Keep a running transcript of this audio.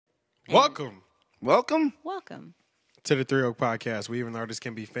Welcome Welcome. to the Three Oak Podcast. We even artists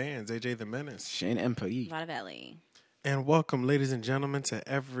can be fans. AJ the Menace. Shane Empire. Vadavelli. And welcome, ladies and gentlemen, to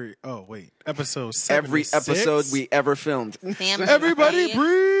episode 76. Every episode we ever filmed. Family Everybody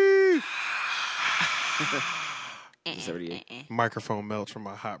breathe. 78. Microphone melts from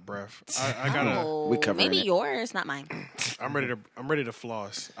my hot breath. I gotta. We covering maybe it. yours, not mine. I'm ready to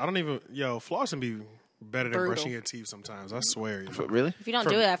floss. I don't even. Flossing be better than Brutal. brushing your teeth sometimes. I swear. Really? If you don't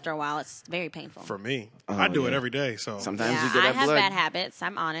do it after a while, it's very painful. For me, Oh, I do it yeah. every day. So Sometimes yeah, you get I that have blood. bad habits.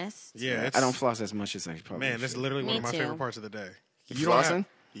 I'm honest. yeah, I don't floss as much as I probably Man, that's should. literally one Me of my too. favorite parts of the day. You don't flossing?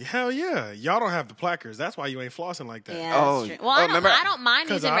 Hell yeah. Y'all don't have the placards. That's why you ain't flossing like that. Yeah, Oh, that's true. Well, remember- I don't mind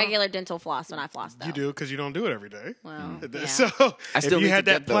 'Cause using I don't- regular dental floss when I floss, though. You do because you don't do it every day. Well, yeah. So I still if you need had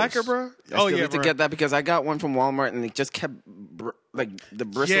to that get those. placard, bro. I still need to bro. get that because I got one from Walmart and it just kept the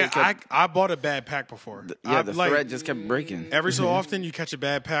bristle. Yeah, kept, I bought a bad pack before. the thread just kept breaking. Every so often you catch a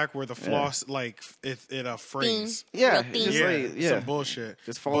bad pack where the floss it frees. Yeah, Real just thin. like, yeah. Some bullshit.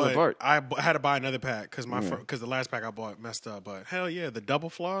 Just falls But apart. I had to buy another pack because the last pack I bought messed up. But hell yeah, the double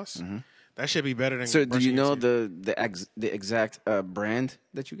floss that should be better than. So do brushing you your know teeth. the exact brand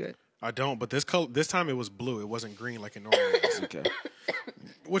that you get? I don't, but this time it was blue. It wasn't green like it normally is, Okay.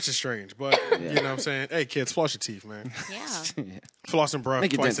 which is strange. But you know what I'm saying? Hey kids, floss your teeth, man. Yeah. Floss and brush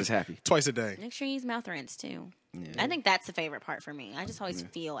Make your dentist happy. twice a day. Make sure you use mouth rinse, too. I think that's the favorite part for me. I just always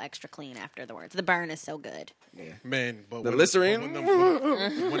feel extra clean afterwards. The burn is so good. Man, but The when- Listerine?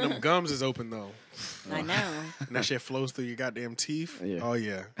 when them gums is open though, I know. and that shit flows through your goddamn teeth. Yeah. Oh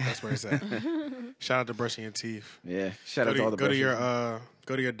yeah, that's where it's at. Shout out to brushing your teeth. Yeah. Shout out to all the Go to brushes.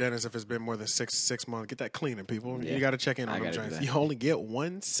 go to your dentist if it's been more than six months. Get that cleaning, people. Yeah. You got to check in I on them gotta do joints. that. You only get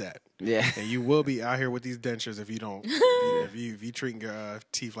one set, Yeah. and you will be out here with these dentures if you don't. if you treating your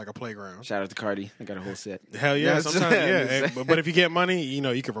teeth like a playground. Shout out to Cardi. I got a whole set. Hell yeah, That's- sometimes yeah. But if you get money,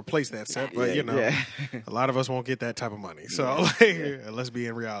 you can replace that set. But Yeah. a lot of us won't get that type of money. So let's be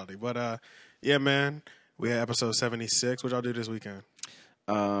in reality. But yeah, man, we had episode 76. What y'all do this weekend?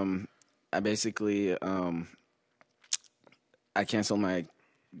 I basically I canceled my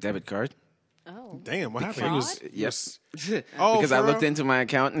debit card. Oh. Damn, what happened? Fraud? Yes. Oh, because for I real? looked into my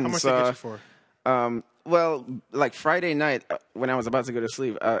account and How much they get saw you for? well, like Friday night when I was about to go to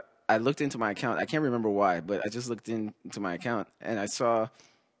sleep, I looked into my account. I can't remember why, but I just looked into my account and I saw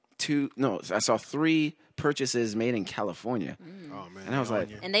three purchases made in California. Oh man, And I was they on like-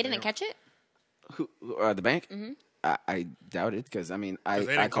 you. And they didn't catch it? The bank? Mm-hmm. I doubt it because I mean they I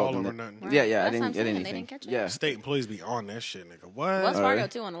didn't called call them. them or nothing. Yeah, Right. I That's didn't what I'm get saying. They anything. didn't catch it? Yeah. State employees be on that shit, nigga. What? Wells Fargo, yeah.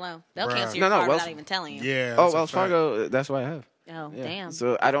 too, on the low. They'll Bruh. cancel your No, card Wells- without even telling you. Yeah. Oh, that's a Wells fact. Fargo. That's what I have. Oh, Yeah. damn.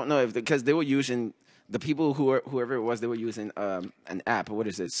 So I don't know if because they were using the people whoever it was, they were using an app. What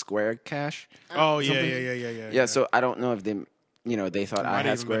is it? Square Cash. Oh yeah. Yeah. So I don't know if they thought I Might had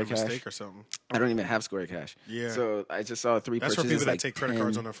even Square been a Cash. mistake or something. I don't even have Square Cash. Yeah. So I just saw three That's for purchases. people that like take credit 10,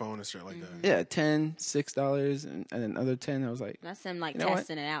 cards on their phone and shit like that. Yeah, $6, and another 10. I was like, That's them, like, You know what?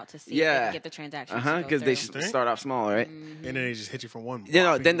 testing it out to see if they yeah, can get the transaction. because they through. start off small, right? And then they just hit you from one.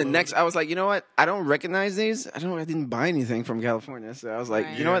 Then the next, I was like, you know what? I don't recognize these. I didn't buy anything from California, so I was like,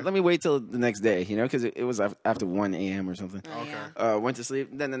 Right. you know what? Let me wait till the next day, because it was after 1 a.m. or something. Oh, Okay. yeah. Went to sleep.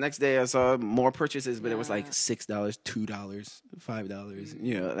 Then the next day, I saw more purchases, but it was like $6, $2,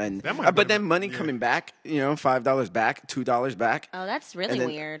 $5, and That might have but been then money yeah. coming back, $5 back, $2 back. Oh, that's really And then-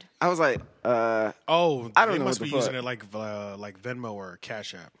 weird. I was like, Oh, I don't they know must what be the using fuck. it like Venmo or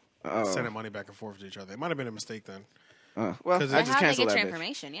Cash App, sending money back and forth to each other. It might have been a mistake then. well, 'Cause I it's- just How do they canceled get that your bitch.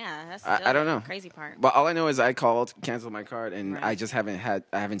 information? Yeah, that's I don't know. the crazy part. But all I know is I called, canceled my card, and Right. I just I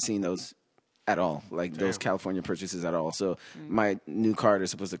haven't seen those at all, like those Damn. California purchases at all. So my new card is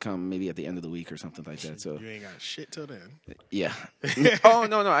supposed to come maybe at the end of the week or something like that. So You ain't got shit till then. yeah. Oh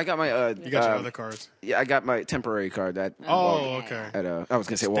no, I got my You got your other cards. yeah, I got my temporary card at Oh, yeah. okay. at I was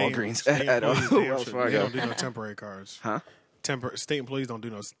gonna say Walgreens State at employees, damn Wells sure. They Fargo. don't do no temporary cards. Huh? State employees don't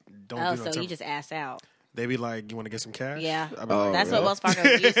do no. Don't Oh, do no so you just ass out. They be like, you want to get some cash? Yeah. I be like, That's really? what Wells Fargo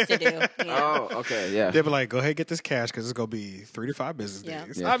used to do. Yeah. Oh, okay, yeah. They be like, go ahead, get this cash because it's gonna be 3 to 5 business Yeah.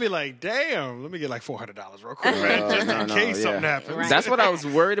 days. Yeah. I'd be like, damn, let me get like $400 real quick, Oh, just no, in no, case yeah. something happens. Right. That's what I was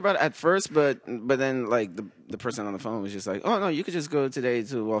worried about at first, but then like the person on the phone was just like, "Oh no, you could just go today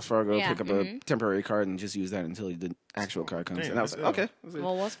to Wells Fargo, Yeah, pick up a temporary card, and just use that until the actual card comes." Damn, and I was that's like, ill. "Okay."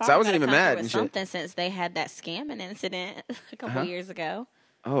 Well, Wells Fargo So I wasn't gotta even come mad through and with shit. something since they had that scamming incident a couple years ago.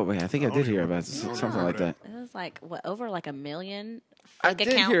 Oh wait, I think I did hear about something like that. It was like over like 1 million I fake did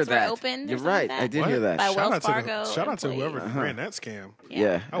accounts hear that. were opened. or You're something right. like I did that. hear that. By Shout Wells out to Fargo shout out to whoever employees. ran that scam.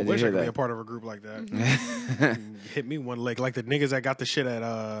 Yeah, I did wish I hear could be a that. part of a group like that. Hit me one leg, like the niggas that got the shit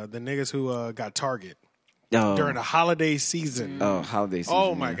at the niggas who got Target. during the holiday season. Oh, holiday season.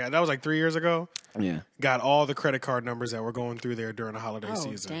 Oh my God, that was like 3 years ago. Yeah. Got all the credit card numbers that were going through there during the holiday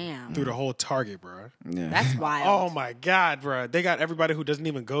season. Damn. Through the whole Target, bro. Yeah. That's wild. Oh my God, bro. They got everybody who doesn't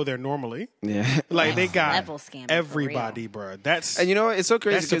even go there normally. Yeah. Like they got level scamming for everybody, bro. That's And you know what? It's so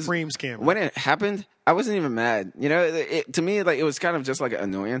crazy. that's 'cause supreme scam. When it happened, I wasn't even mad. You know, to me, like it was kind of just like an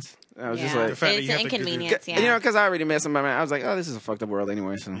annoyance. I was just Yeah. like, The fact that It's you an have to get inconvenience. you Yeah. know, because I already messed with my mind. I was like, oh, this is a fucked up world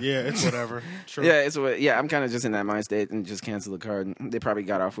anyway. So Yeah, it's whatever. True. yeah, I'm kind of just in that mind state and just cancel the card. They probably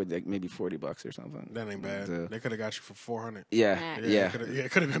got off with like maybe $40 or something. That ain't bad. So- They could have got you for 400. Yeah, yeah.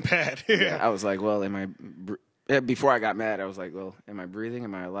 It could have been bad. Yeah, I was like, well, before I got mad, I was like, well, am I breathing?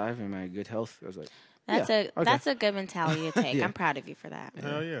 Am I alive? Am I in good health? I was like, That's a good mentality to take. Yeah. I'm proud of you for that.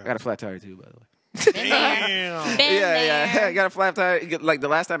 Hell yeah. I got a flat tire too, by the way. Been there. Damn. Been Yeah, there. I got a flat tire. Like the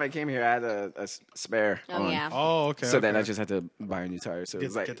last time I came here, I had a spare. Oh, on. yeah. Oh, okay. So then I okay. just had to buy a new tire. So it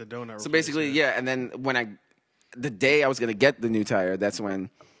was like, get the donut So replaced, basically, yeah. And then the day I was gonna get the new tire, that's when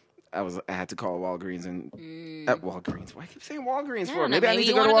I had to call Walgreens and Walgreens. Why I keep saying Walgreens I for? don't know, Maybe I maybe need to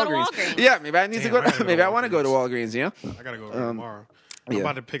you go to wanna go to Walgreens. Walgreens. Yeah, maybe I need to Damn, go. I gotta go Maybe to I want to go to Walgreens. You know, I gotta go there tomorrow. I'm yeah.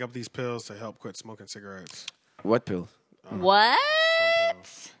 about to pick up these pills to help quit smoking cigarettes. What pill? What?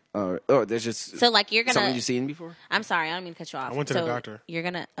 There's just So like you're something gonna. you've seen before. I'm sorry, I don't mean to cut you off. I went to the doctor. You're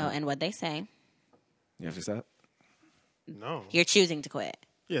gonna. Oh, and what'd they say? You have to stop. No. You're choosing to quit.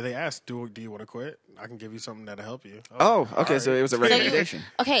 Yeah, they asked, do you want to quit? I can give you something that'll help you. Oh, okay. all So right. it was a So you- recommendation.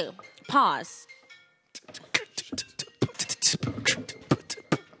 Okay, pause.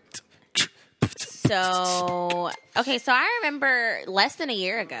 So okay, so I remember less than a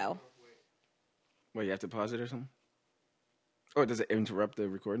year ago. Wait, you have to pause it or something? Or does it interrupt the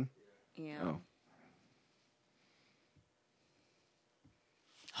recording? Yeah. Oh.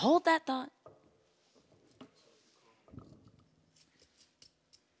 Hold that thought.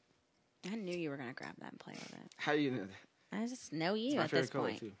 I knew you were gonna grab that and play with it. How do you know that? I just know you My at this favorite color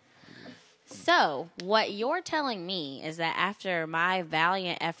point. too. So, what you're telling me is that after my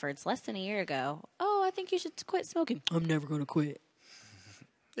valiant efforts less than a year ago, oh, I think you should quit smoking. I'm never going to quit.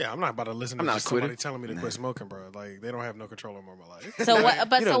 Yeah, I'm not about to listen to I'm not just quitting. somebody telling me to quit smoking, bro. Like, they don't have no control over my life. So what?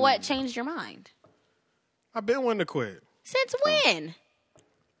 But You so don't- what changed your mind? I've been wanting to quit. Since when?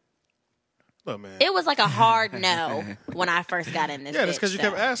 Look, man. It was like a hard no when I first got in this. Yeah, that's because because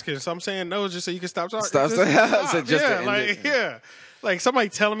you kept asking. So I'm saying no just so you can stop talking. Stop. Just So just to yeah, end like, it. yeah. Like, somebody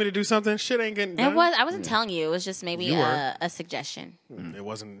telling me to do something, shit ain't getting done. It was. I wasn't telling you. It was just maybe You were. a suggestion. It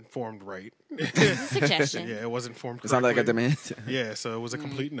wasn't formed right. A suggestion. Yeah, it wasn't formed It's not like a correctly. demand. Yeah, so it was a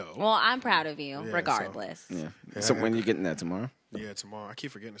complete no. Well, I'm proud of you, so- regardless. Yeah. So when you getting that tomorrow? Yeah, tomorrow. I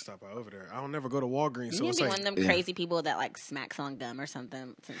keep forgetting to stop by over there. I don't never go to Walgreens, so You it's need to be like one of them crazy people that like smacks on gum or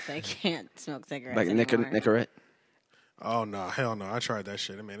something since they can't smoke cigarettes Like anymore. Nicorette? oh no, hell no. I tried that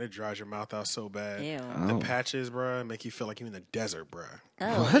shit. Man, it dries your mouth out so bad. Ew. The patches, bruh, make you feel like you're in the desert, bruh.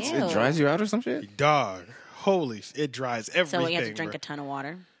 Oh, What? ew. It dries you out or some shit? Dog, holy, it dries everything. So you have to drink bruh. a ton of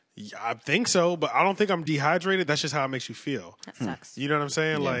water. Yeah, I think so, but I don't think I'm dehydrated. That's just how it makes you feel. That sucks. You know what I'm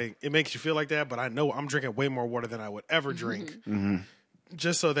saying? Like, it makes you feel like that, but I know I'm drinking way more water than I would ever drink.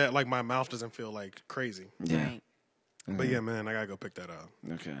 Just so that, like, my mouth doesn't feel, like, crazy. Yeah. Right. But yeah, man, I gotta go pick that up.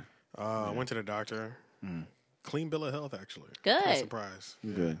 Okay. I went to the doctor. Clean bill of health, actually. Good. I'm surprised.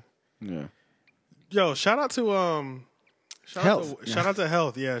 Good. Yeah. Yo, shout out to Health. Shout out to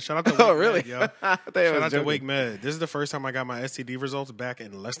health. Yeah, shout out to Wake Oh, really? Med, yo. I thought I Shout was out to joking. Wake Med. This is the first time I got my STD results back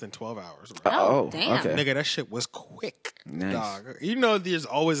in less than 12 hours. Oh, damn. okay. Nigga, that shit was quick. Nice. Dog. You know, there's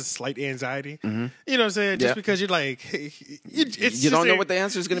always a slight anxiety. You know what I'm saying? Just Yeah. because you're like, You don't know what the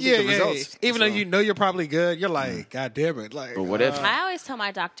answer is going to be. The results. Even though So- you know you're probably good, you're like, God damn it. Like, But what if- I always tell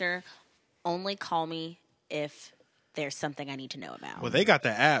my doctor, only call me if there's something I need to know about. Well, they got the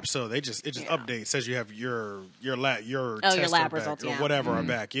app, so it just Yeah. updates, says you have your tests your are lab back, results, or yeah. whatever are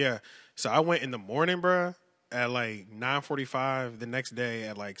back. Yeah. So I went in the morning, bruh, at like 9:45. The next day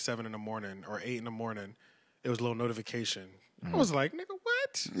at like 7 in the morning or 8 in the morning, it was a little notification. I was like, nigga,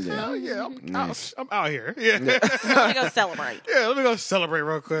 what? Yeah. Hell yeah, Nice. I'm out here. Yeah. Let me go celebrate. Yeah, let me go celebrate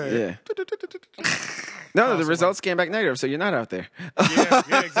real quick. Yeah. No, the results came back negative, so you're not out there.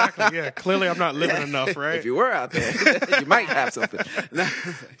 yeah, exactly. Yeah, clearly I'm not living enough, right? If you were out there, you might have something.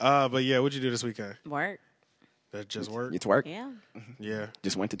 But yeah, what'd you do this weekend? Work. That just worked. You twerk? Yeah. Yeah,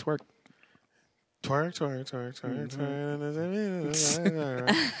 Just went to twerk. twerk.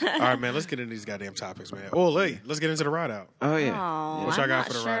 All right, man. Let's get into these goddamn topics, man. Oh, wait. Let's get into the ride out. Oh, yeah. Oh, What y'all I'm got not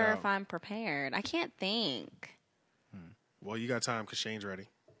for the sure ride out? if I'm prepared. I can't think. Well, you got time because Shane's ready.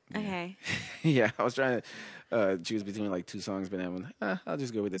 Okay. Yeah, I was trying to choose between like two songs, but then I'll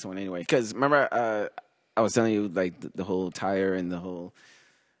just go with this one anyway. Because remember, I was telling you like the whole tire and the whole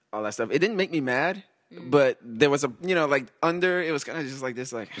all that stuff. It didn't make me mad, but there was a like under it was kind of just like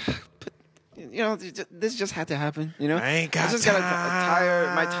this like. This just had to happen. I ain't got I just got a time.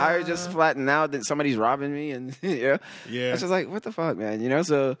 tire. My tire just flattened out. Then somebody's robbing me, and Yeah. I was just like, what the fuck, man?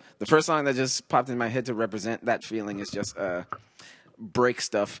 So the first song that just popped in my head to represent that feeling is just "Break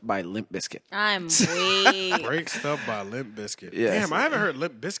Stuff" by Limp Bizkit. I'm weak. Break Stuff by Limp Bizkit. Yeah. Damn, I haven't heard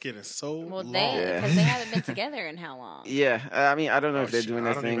Limp Bizkit in so Well, long. because they haven't been together in how long? Yeah, I mean, I don't know if they're doing I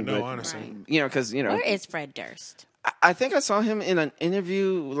that don't thing, even know, but honestly. Right. Because Where is Fred Durst? I think I saw him in an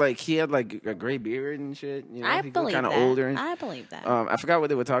interview. Like he had like a gray beard and shit. I he believe kind of that. older. And, I believe that. I forgot what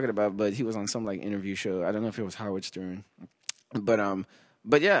they were talking about, but he was on some like interview show. I don't know if it was Howard Stern,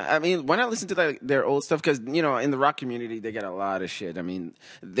 but yeah, I mean, when I listen to their old stuff, because in the rock community they get a lot of shit. I mean,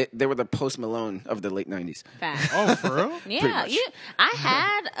 they were the Post Malone of the late '90s. Fact. Oh, for real? Yeah, I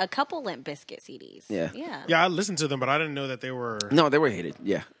had a couple Limp Bizkit CDs. Yeah. Yeah, I listened to them, but I didn't know that they were. No, they were hated.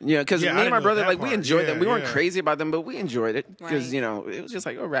 Yeah, because Yeah, I me and my didn't know brother, that like, we part. enjoyed Yeah, them. We weren't yeah. crazy about them, but we enjoyed it because Right. it was just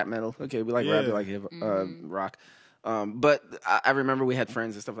like rap metal. Okay, we like rap, we Yeah. like hip rock. But I remember we had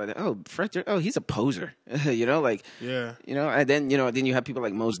friends and stuff like that. Oh, Fred, he's a poser. Like Yeah. and then then you have people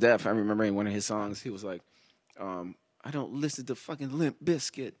like Mos Def. I remember in one of his songs, he was like, I don't listen to fucking Limp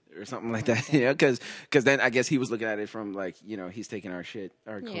Bizkit or something like that. Because then I guess he was looking at it from like he's taking our shit,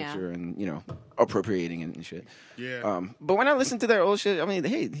 our Yeah. culture, and appropriating it and shit. Yeah. But when I listened to their old shit, I mean,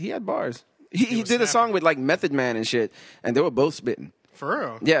 hey, he had bars. He was did a song snapping. with like Method Man and shit, and they were both spitting. For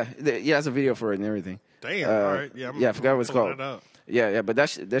real? Yeah, he has a video for it and everything. Damn. All right. Yeah, I forgot what it's pulling called. that up. Yeah, but that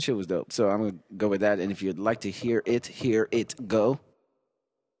shit was dope. So I'm gonna go with that. And if you'd like to hear it go.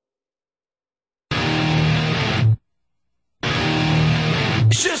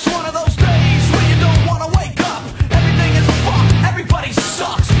 It's just one of those days when you don't wanna wake up. Everything is fucked, everybody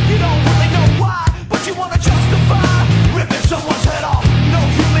sucks. You don't really know why, but you wanna justify ripping someone's head off. No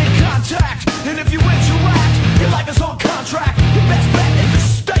human contact, and if you interact, your life is on contract. Your best bet is to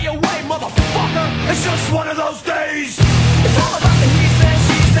stay away, motherfucker. It's just one of those days. It's all about the he said,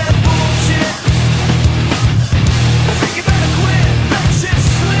 she said bullshit. I think you better quit, let shit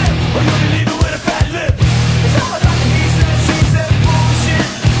slip, or you'll be leaving with a fat lip. It's all about the he said, she said bullshit.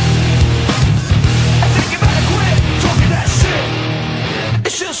 I think you better quit talking that shit.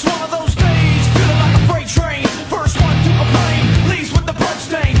 It's just one of those days, feeling like a freight train. First one to complain, leaves with the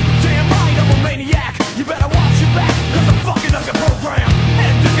bloodstain. Damn right, I'm a maniac. You better watch your back, cause I'm fucking up your program.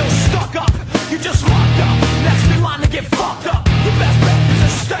 And if you're stuck up, you just locked up. Next in line to get fucked up. Your best bet is to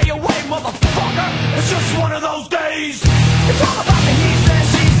stay away, motherfucker. It's just one of those days. It's all about the he said,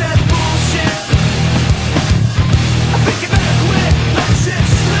 she said bullshit. I think you better quit, let shit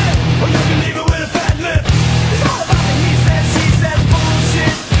slip, or you can leave it with a fat lip. It's all about the he said, she said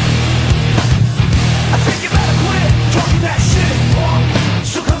bullshit. I think you better quit talking that shit,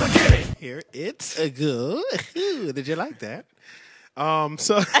 so come and get it. Here it's a good. Did you like that?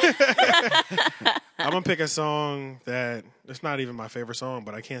 So I'm gonna pick a song that it's not even my favorite song,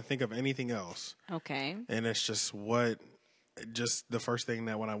 but I can't think of anything else, Okay. and it's just the first thing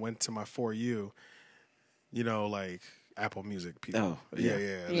that when I went to my For You, like Apple Music people. Oh, yeah.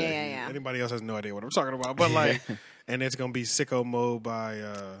 Yeah. Anybody else has no idea what I'm talking about, but like, and it's gonna be "Sicko Mode" by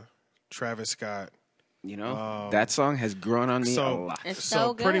Travis Scott. That song has grown on me a So- lot. It's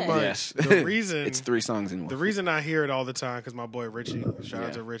so pretty good. much Yes. the reason It's 3 songs in one. The reason I hear it all the time because my boy Richie, shout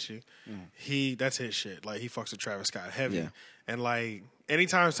out to Richie, that's his shit. Like he fucks with Travis Scott heavy, Yeah. and like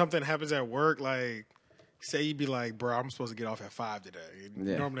anytime something happens at work, like say you be like, bro, I'm supposed to get off at 5 today.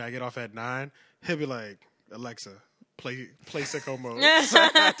 Yeah. Normally I get off at 9. He'll be like, Alexa, play Sicko Mode. You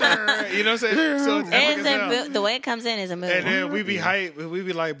know what I'm saying? So it's epic as hell. The way it comes in is a movie. And then we be hype. We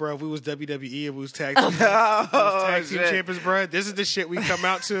be like, bro, if we was WWE and we was tag team, tag team shit. champions, bro, this is the shit we come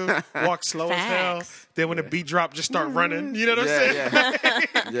out to. Walk slow as hell. Facts. Then when the beat drop, just start running. You know what I'm saying?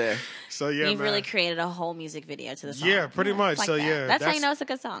 Yeah. So yeah, You've man. really created a whole music video to the song. Yeah, pretty much. It's like So, that. yeah, that's how you that's- know it's a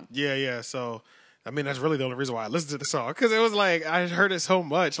good song. Yeah. So I mean, that's really the only reason why I listened to the song because it was like I heard it so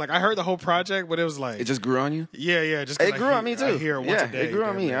much. Like I heard the whole project, but it was like It just grew on you? yeah. Just 'cause It I grew hear- on me too. I hear it once Yeah, a day. it grew on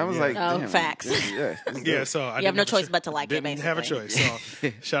damn me. near, I was yeah. like, Oh, damn. facts. Yeah. Yeah, so I You have no didn't choice sh- but to like it, didn't have a basically. choice.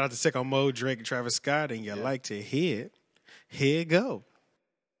 So shout out to Sicko Mode, Drake, and Travis Scott, and you like to hear it. Here you go.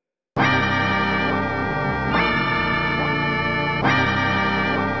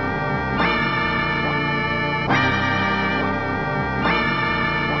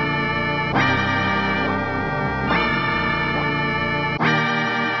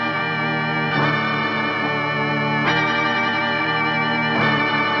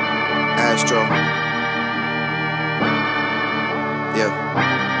 Astro. Yeah.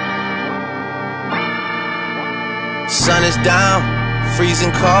 Sun is down,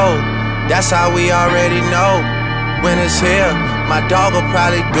 freezing cold. That's how we already know when it's here. My dog will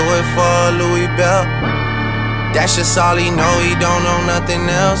probably do it for a Louis Bell. That's just all he know, he don't know nothing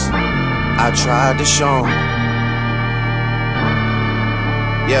else. I tried to show him.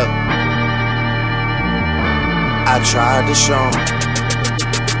 Yeah, I tried to show him.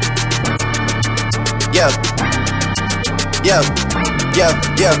 Yeah,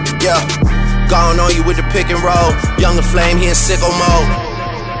 Gone on you with the pick and roll. Younger Flame, he in sicko mode.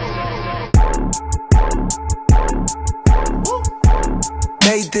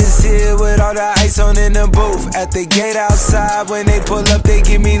 Made this here with all the ice on in the booth. At the gate outside, when they pull up, they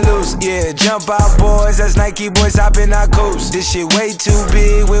get me loose. Yeah, jump out, boys. That's Nike boys hopping our coops. This shit way too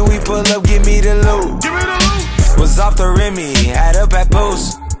big. When we pull up, give me the loot. Was off the Remy, had up at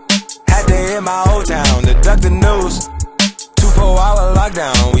Boost. Had to hit my old town to duck the news. 2-4-hour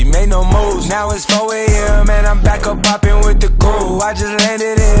lockdown, we made no moves. Now it's 4 a.m. and I'm back up popping with the crew. I just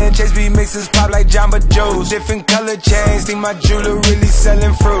landed in, Chase B mixes pop like Jamba Juice. Different color chains, think my jeweler really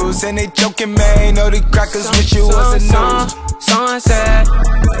selling fruits. And they joking, man, know the crackers wish it was a news. Sunset.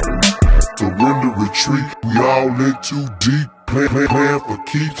 Surrender, retreat, we all in too deep. Plan for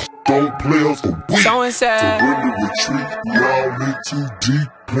keeps, don't play us for weak. Surrender, retreat, we all in too deep.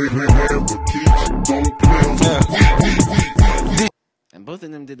 Plan for keeps, don't play us for weak. And both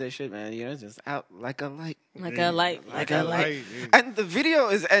of them did that shit, man. You know, just out like a light. Like a light. And the video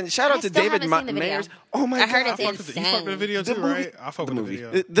is, and shout out to still David haven't seen the video. Mayers. Oh my I heard God. it's You fuck with the video too, right? I fuck with the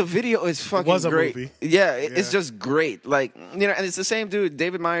video. The video is fucking was a great. movie. Yeah, it's Yeah. just great. Like, you know, and it's the same dude,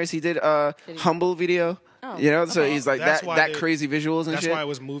 David Myers. He did Humble video. Oh, You know, so okay. he's like That's why that they- crazy visuals and That's shit. why it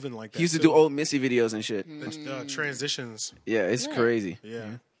was moving like that. He used to too. do old Missy videos and shit. The transitions. Yeah, it's Yeah. crazy. Yeah.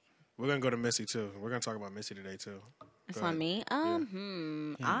 We're gonna go to Missy too. We're gonna talk about Missy today too. That's Go on ahead.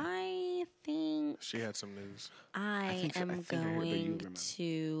 me. I think She had some news. I think so. I am think I heard, but you going remember.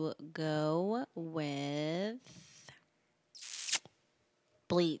 to go with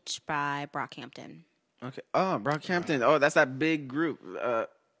Bleach by Brockhampton. Okay. Oh, Brockhampton. Oh, that's that big group,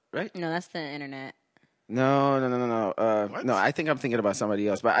 right? No, that's the internet. No. What? No, I think I'm thinking about somebody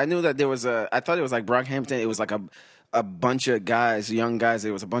else. But I knew that there was I thought it was like Brockhampton. It was like a bunch of guys, young guys.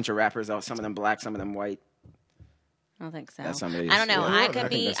 It was a bunch of rappers. Some of them black, some of them white. I don't think so. That's somebody I don't know. else. I Yeah. I could think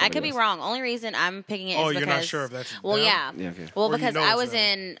be. that's I could be somebody wrong. Only reason I'm picking it is Oh, because you're not sure if that's well, them? yeah. Yeah, okay. Well, Or you because know I it's was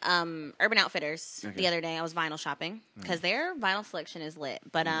them. in Urban Outfitters the other day. I was vinyl shopping because their vinyl selection is lit.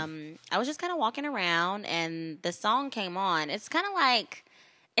 But I was just kind of walking around and the song came on. It's kind of like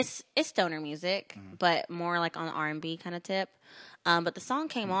it's stoner music, but more like on the R&B kind of tip. But the song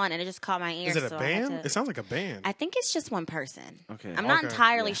came on and it just caught my ear. Is it a so I had band? to- It sounds like a band. I think it's just one person. Okay. I'm not Okay.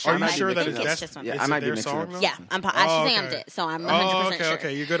 entirely Yeah. sure. Are you but sure I that think that's it's just one Yeah, person. I might be their mixing song up. though? Yeah, I Oh, Shazammed okay. it, so I'm 100% Oh, okay, sure.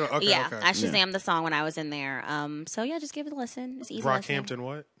 okay. You're good. Okay, Yeah, okay. I Shazammed the song when I was in there. So yeah, just give it a listen. It's easy. listening. Brockhampton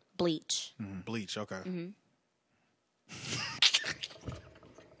what? Bleach. Bleach, okay.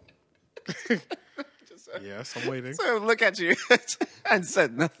 Yes, I'm waiting. So look at you and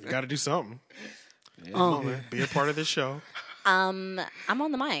said nothing. You got to do something. Oh. Come on, man. Be a part of this show. I'm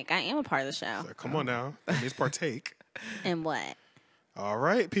on the mic. I am a part of the show. Come on now. Please partake. And what? All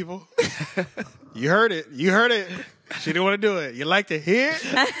right, people. You heard it. You heard it. She didn't want to do it. You like to hear it?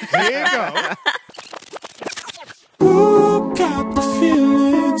 Here you go. Who got the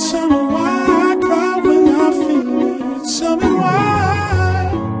feeling? Tell me why I cry when I feel it. Tell me why.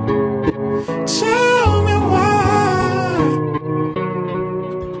 Tell me why.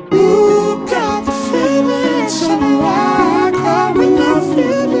 Who got the feeling? Tell me why I cry when I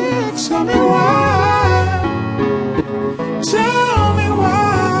feel it. Tell me why. Tell me why.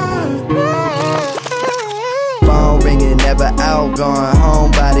 Phone ringing, never outgoing.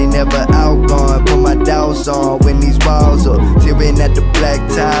 Homebody never outgoing. Put my doubts on when these walls up. Tearing at the black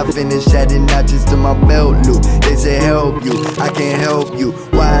tie, finish adding notches to my belt loop. They say help you, I can't help you.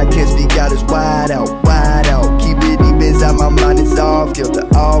 Why I can't speak out is wide out, wide out. Keep it deep inside my mind, it's off kilter,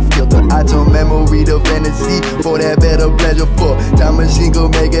 off kilter. I told memory to fantasy for that better pleasure for. Time machine go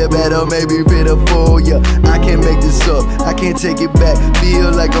make it better, maybe pitiful, yeah. I can't make this up, I can't take it back.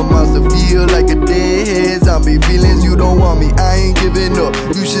 Feel like a monster, feel like a deadhead zombie. Feelings you don't want me, I ain't giving up.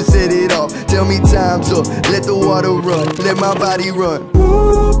 You should set it off, tell me time's up. Let the water run, let my body run.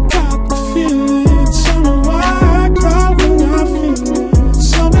 Who got the feeling? Tell me why I cry when I feel it.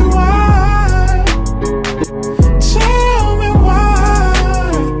 Tell me why. Tell me why.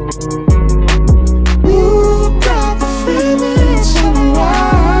 Who got the feeling? Tell me why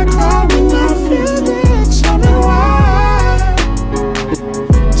I cry when I feel it. Tell me why.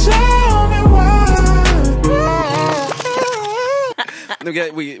 Tell me why.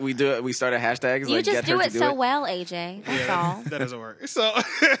 We do it. We start a hashtag. You like, just get her do to it so well, AJ. That's all. That doesn't work. So, all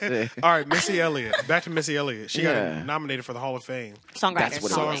right, Missy Elliott. Back to Missy Elliott. She got nominated for the Hall of Fame. Songwriter. That's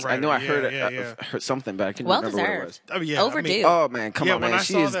what it was. I know I heard something, but I can't remember what it was. I mean, yeah, overdue. Oh man, come on, man.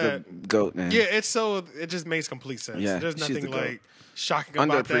 She is that, the GOAT, man. Yeah, it just makes complete sense. Yeah, there's nothing the like shocking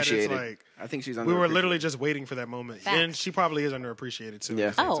about that. It's like I think she's underappreciated. we were literally just waiting for that moment, and she probably is underappreciated too.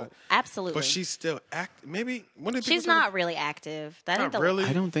 Yeah. Oh, absolutely. But she's still maybe when did she's not really active. Not really.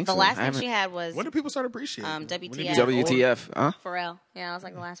 I don't think the so. last thing she had was when did people start appreciating WTF? WTF? Huh? Pharrell. Yeah, it was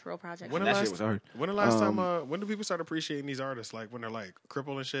like the last real project. When that shit was hard. When the last time? When do people start appreciating these artists? Like when they're like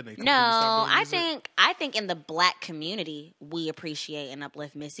crippled and shit. And they No, I think in the black community we appreciate and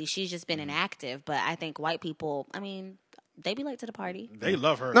uplift Missy. She's just been inactive, but I think white people. I mean, they be late to the party. They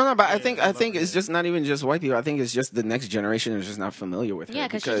love her. No, but I think it's just not even just white people. I think it's just the next generation is just not familiar with her. Yeah,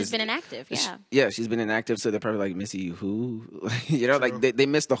 because she's just been inactive. Yeah. Yeah, she's been inactive, so they're probably like, Missy, who? You know, like they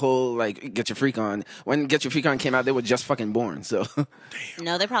missed the whole like Get Your Freak On. When Get Your Freak On came out, they were just fucking born. So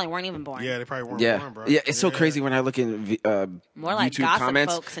no, they probably weren't even born. Yeah, they probably weren't born, bro. Yeah, it's so crazy when I look in more like YouTube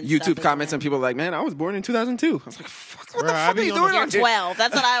comments, folks and and people are like, man, I was born in 2002. I was like, fuck, what Bro, the fuck are you doing You're on here? 12.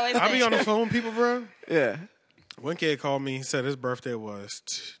 That's what I always say. I be on the phone with people, bro. Yeah. One kid called me, said his birthday was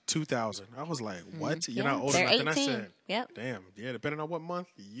 2000. I was like, what? You're not old they're enough. And I 18. said, Yep. damn, yeah, depending on what month.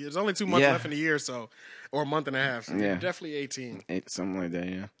 There's only 2 months left in the year, so, or a month and a half. So you're definitely 18. Something like that,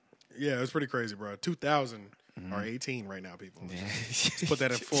 yeah. Yeah, it was pretty crazy, bro. 2000 are 18 right now, people. Just put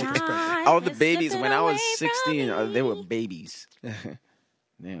that in full perspective. All the babies, when I was 16, they were babies.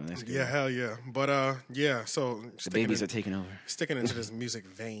 Damn, that's good. Yeah, hell yeah. But, yeah, so. The babies are taking over. Sticking into this music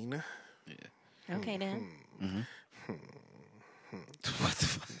vein. Okay, then. What the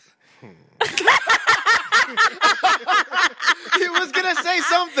fuck? He was gonna say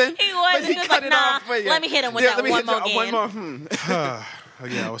something. He was. But he just cut like, it nah, off. But let me hit him with that one more again. One more.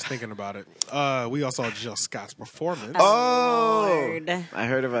 Yeah, I was thinking about it. We all saw Jill Scott's performance. Oh, Lord. I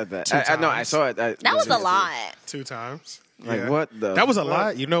heard about that. 2 I know. I saw it. That was a lot. 2 times. Like Yeah. what the? That was a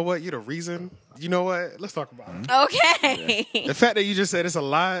lot. You know what? You're the reason. You know what? Let's talk about it. Okay. The fact that you just said it's a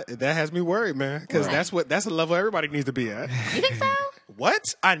lot, that has me worried, man. Because that's a level everybody needs to be at. You think so?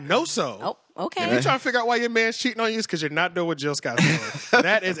 What? I know so. Oh, okay. If you're trying to figure out why your man's cheating on you, it's because you're not doing what Jill Scott's doing.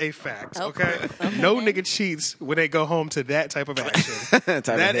 That is a fact, okay? No nigga cheats when they go home to that type of action.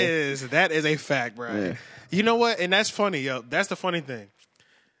 That is a fact, bro. Yeah. You know what? And that's funny, yo. That's the funny thing.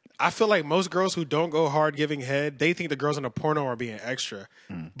 I feel like most girls who don't go hard giving head, they think the girls in the porno are being extra.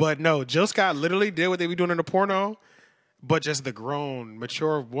 But no, Jill Scott literally did what they be doing in the porno, but just the grown,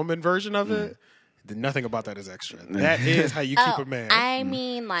 mature woman version of it. Nothing about that is extra. That is how you keep a man. I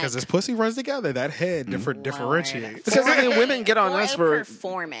mean, like, Because this pussy runs together. That head differentiates. Because I mean, women get on us for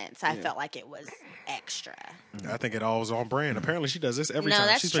performance. I felt like it was extra. I think it all was on brand. Apparently, she does this every No, time.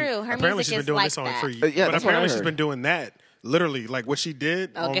 that's She's been, true. Her apparently, music she's been is doing like this on that. for years. Yeah, but that's what I apparently, she's heard. been doing that. Literally, like what she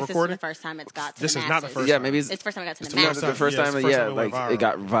did I on guess recording. this is the first time it's got to This the is not the masses. first yeah, time. maybe It's the first time it got to the the masses. first the time. first Yeah, it's time. the first Yeah, time it went like it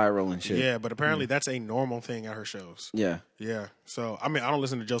got viral and shit. Yeah, but apparently that's a normal thing at her shows. Yeah. Yeah. So I mean, I don't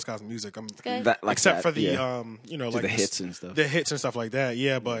listen to Jill Scott's music. good. That, like except that, for the yeah. you know, Just like the hits and stuff. the hits and stuff like that.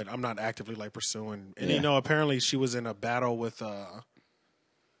 Yeah, but I'm not actively like pursuing. And you know, apparently she was in a battle with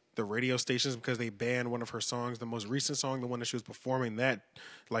the radio stations because they banned one of her songs. The most recent song, the one that she was performing, that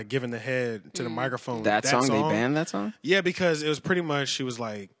like giving the head to the microphone. That song, they banned that song? Yeah, because it was pretty much she was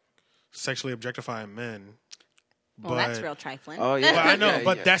like sexually objectifying men. Well, that's real trifling. Oh yeah, But I know, yeah,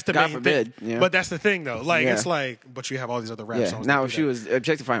 but yeah. that's the God main forbid, thing. yeah. But that's the thing, though. Like Yeah. it's like, but you have all these other rap Yeah. songs. Now, that if do she that. was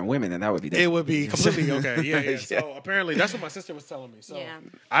objectifying women, then that would be It different. would be completely okay. Yeah, yeah. Yeah. So apparently, that's what my sister was telling me. So Yeah.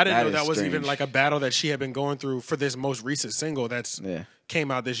 I didn't That know is that was even strange. like a battle that she had been going through for this most recent single that's came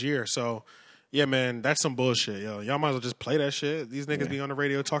out this year. So yeah, man, that's some bullshit, yo. Y'all might as well just play that shit. These niggas be on the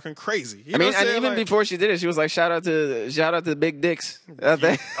radio talking crazy. You I know mean, what I'm and saying? even Like- before she did it, she was like, "Shout out to the big dicks out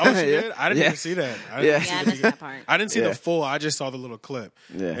there." Oh, she Yeah. did? I didn't Yeah. even see that. Yeah. Yeah, I missed that part. I didn't see Yeah. the full. I just saw the little clip.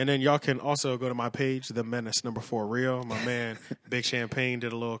 Yeah. And then y'all can also go to my page, The Menace #4 Real. My man, Big Champagne,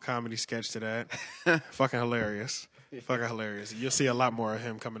 did a little comedy sketch to that. Fucking hilarious. Fucking hilarious. You'll see a lot more of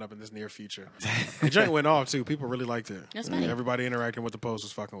him coming up in this near future. The joint went off, too. People really liked it. That's funny. Everybody interacting with the post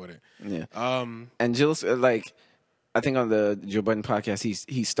was fucking with it. Yeah. And Jill's like, I think on the Joe Budden podcast,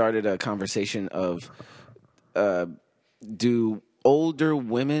 he started a conversation of, do older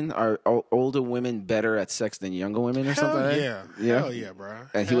women better at sex than younger women or something? Like yeah. that? Yeah. Hell yeah, bro.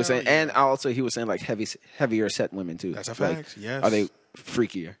 And he was saying, Hell yeah. and also he was saying like heavier set women too. That's a Like, fact, yes. Are they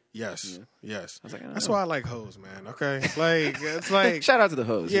freakier. Yes, yes. was like, That's why I like hoes, man. Okay, like it's like Shout out to the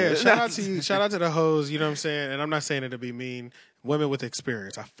hoes. yeah. Shout out to you. Shout out to the hoes. You know what I'm saying? And I'm not saying it to be mean. Women with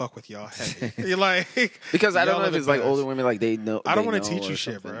experience, I fuck with y'all heavy. You're like because I don't y'all know are if the it's like best. older women, like they know. I don't want to teach you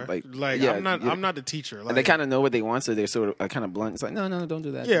shit, bro. Like yeah, I'm not the teacher. Like, and they kind of know what they want, so they're sort of kind of blunt. It's like, no, don't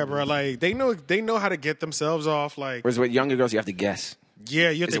do that. yeah, bro. Like they know how to get themselves off. Like Whereas with younger girls, you have to guess.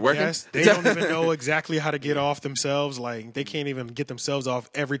 yeah, you have Is to it working? guess. They don't even know exactly how to get off themselves. Like they can't even get themselves off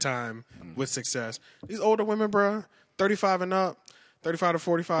every time with success. These older women, bro, 35 and up. 35 to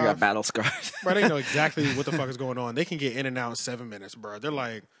 45. You got battle scars. Bro, they know exactly what the fuck is going on. They can get in and out in 7 minutes, bro. They're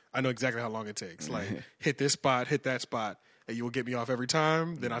like, I know exactly how long it takes. Like, hit this spot, hit that spot, and you will get me off every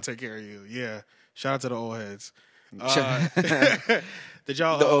time. Then I'll take care of you. Yeah. Shout out to the old heads. Did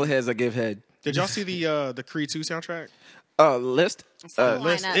y'all? The old heads that give head. Did y'all see the Creed 2 soundtrack? List. List.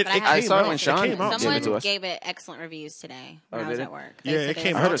 Lineup, It- but it I I came saw out. it when It Sean came out. gave it Someone to us. gave it excellent reviews today when I was did it? at work. Yeah, They it said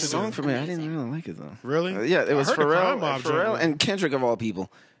came was I heard a out song today. from it. I didn't amazing. really like it though. Really? Yeah, it was I heard the Crime Pharrell, Mob joint Pharrell was- and Kendrick of all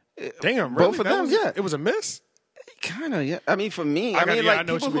people. Damn, both really? of That them, was- yeah. It was a miss? Kind of, yeah. I mean, for me, I I got- mean, yeah, I like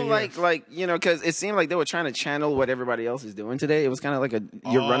know what people you who mean, like you know, because it seemed like they were trying to channel what everybody else is doing today. It was kind of like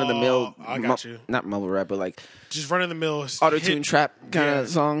your run of the mill. I got you. Not mumble rap, but like Just running the mill. auto tune trap kind of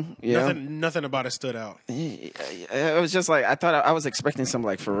Yeah. song. You know? Nothing about it stood out. It was just like I thought. I was expecting some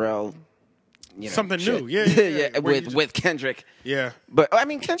like Pharrell. You know, Something shit. new. Yeah. Where you with Kendrick. Yeah. But I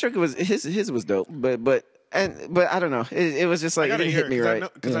mean, Kendrick was his was dope. But I don't know. It was just like it gotta didn't hear hit me it,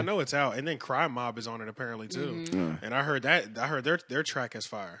 right. Because Yeah. I know it's out, and then Crime Mob is on it apparently too. And I heard their track is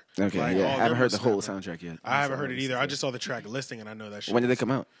fire. Okay, Like, yeah. all I haven't them heard the was whole snapping. soundtrack yet. I haven't heard it either. I just saw the track listing, and I know that shit. When did they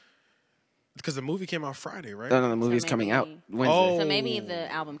come out? Because the movie came out Friday, right? No, the movie's coming maybe- out Wednesday. Oh. So maybe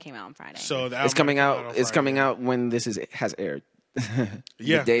the album came out on Friday. So the It's album coming came out. on It's Friday. coming out when this has aired.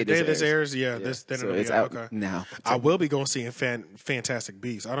 Yeah, the day this airs. Yeah, Yeah. this then So it'll it's be out. out Okay. now. I will be going seeing Fantastic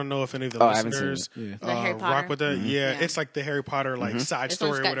Beasts. I don't know if any of the Oh, I haven't listeners seen it. The Harry rock Potter? with that. Yeah, Yeah. it's like the Harry Potter like side this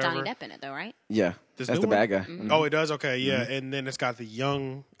story one's or got whatever. Johnny Depp in it, though, right? Yeah, This that's new the one? bad guy. Oh, it does. Okay, yeah, and then it's got the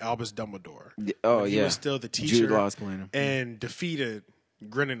young Albus Dumbledore. Oh, When he yeah. was still the teacher. Jude Law's playing him. and defeated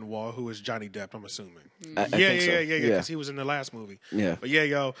Grindelwald, who is Johnny Depp. I'm assuming. I think so. Yeah. Yeah. Because he was in the last movie. Yeah. But yeah,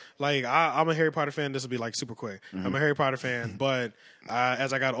 yo, like I'm a Harry Potter fan. This will be like super quick. Mm-hmm. I'm a Harry Potter fan, but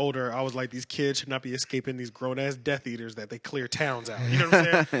as I got older, I was like, these kids should not be escaping these grown ass Death Eaters that they clear towns out. You know what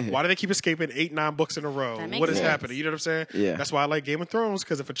I'm saying? Why do they keep escaping 8-9 books in a row? That makes What is sense. happening? You know what I'm saying? Yeah. That's why I like Game of Thrones,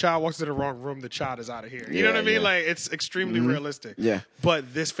 because if a child walks into the wrong room, the child is out of here. You know Yeah, what I mean? yeah. Like it's extremely realistic. Yeah.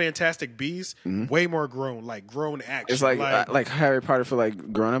 But this Fantastic Beast, way more grown, like grown action. It's like Harry Potter for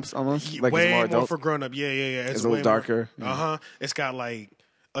like grown-ups almost. Like way it's more adult. for grown up. Yeah. It's a little way darker. It's got like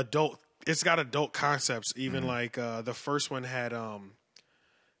adult. It's got adult concepts. Mm-hmm. Even like the first one had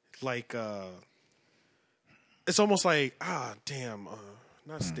it's almost like not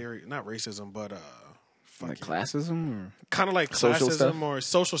not racism, but like classism or kind of like Social classism stuff? or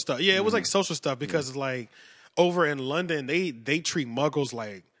social stuff. Yeah, it was like social stuff because like over in London they treat Muggles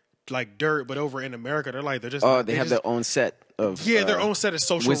like dirt, but over in America they're just they have their own set of their own set of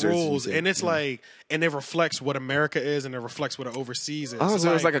social wizards and rules, shit. and it's like, and it reflects what America is, and it reflects what it overseas is. Oh,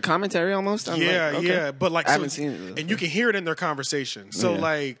 so it's like a commentary almost. I'm yeah, like, okay. yeah, but like I so- haven't seen it. and you can hear it in their conversation. So Yeah.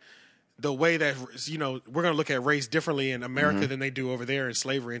 like the way that we're gonna look at race differently in America Mm-hmm. than they do over there in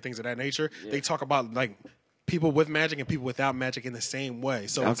slavery and things of that nature. They talk about like people with magic and people without magic in the same way.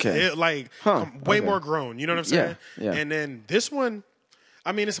 So Okay. it's way Okay. more grown. You know what I'm saying? Yeah, yeah. And then this one,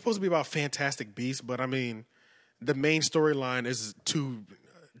 I mean, it's supposed to be about Fantastic Beasts, but I mean, the main storyline is two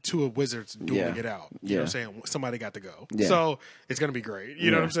wizards dueling it out. You know what I'm saying? Somebody got to go. Yeah. So it's gonna be great. You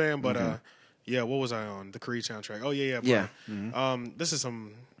know what I'm Yeah. saying? But yeah, what was I on? The Creed soundtrack. Oh yeah. Yeah. This is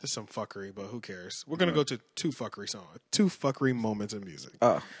some fuckery, but who cares? We're gonna go to two fuckery moments in music.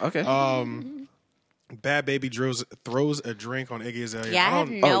 Oh, okay. Bad Baby throws a drink on Iggy Azalea. Yeah, I have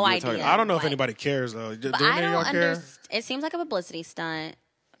you no were idea. talking- I don't know if what- anybody cares though. Do But any I of don't y'all care? understand. It seems like a publicity stunt.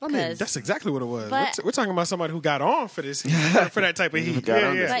 I mean, 'cause- that's exactly what it was. But- We're talking about somebody who got on for this, for that type of heat. got Yeah,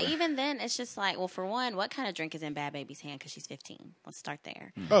 on this yeah. But even then, it's just like, well, for one, what kind of drink is in Bad Baby's hand? Because she's 15. Let's start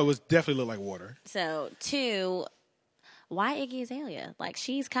there. Oh, it was definitely looked like water. So, two, why Iggy Azalea? Like,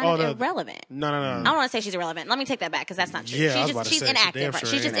 she's kind Oh, of no. irrelevant. No. I don't want to say she's irrelevant. Let me take that back because that's not true. Yeah, I was about to she's say, she inactive. damn Right? sure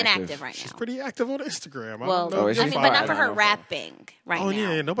She's just inactive. inactive right now. She's pretty active on Instagram. I well, don't know. is I she mean, fire? but not for I her don't know. rapping right Oh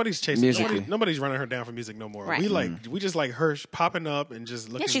now. yeah, nobody's chasing. Musically. Nobody's running her down for music no more. Right. We just like her popping up and just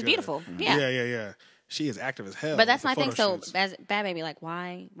looking. Yeah, she's good. beautiful. Yeah. yeah. She is active as hell. But that's with my the thing. photo So, shoots. as Bad Baby, like,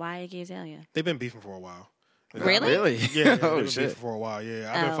 why Iggy Azalea? They've been beefing for a while. Really? Really? Yeah, Oh, they've been shit. beefing for a while.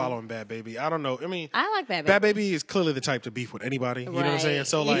 Yeah, I've been Oh. following Bad Baby. I don't know. I mean, I like Bad Baby. Bad Baby is clearly the type to beef with anybody. You know what I'm saying? Right.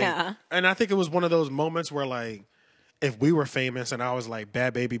 So like, Yeah. and I think it was one of those moments where like, if we were famous and I was like,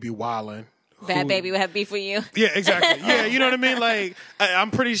 Bad Baby be wildin'. Bad Baby would have beef with you. Yeah, exactly. Yeah, you know what I mean? Like, I'm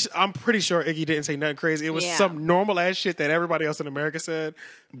pretty sure Iggy didn't say nothing crazy. It was some normal ass shit that everybody else in America said.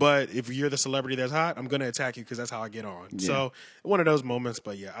 But if you're the celebrity that's hot, I'm gonna attack you because that's how I get on. Yeah. So one of those moments.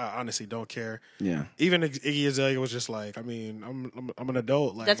 But yeah, I honestly don't care. Yeah. Even Iggy Azalea was just like, I mean, I'm an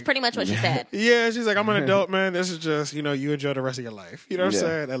adult. Like, that's pretty much what she said. Yeah, she's like, I'm an adult, man. This is just, you enjoy the rest of your life. You know what I'm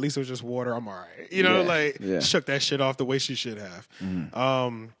saying? At least it was just water. I'm all right. You know, shook that shit off the way she should have.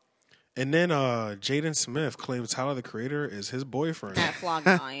 And then Jaden Smith claims Tyler the Creator is his boyfriend. That flogged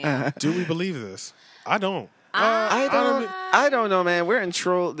on, yeah. Do we believe this? I don't. I don't know, man. We're in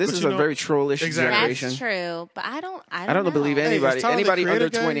troll. This is a very trollish generation. That's true, but I don't don't believe anybody. Hey, anybody under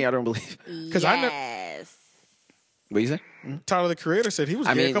 20, I don't believe. Yes. What you say? Tyler the Creator said he was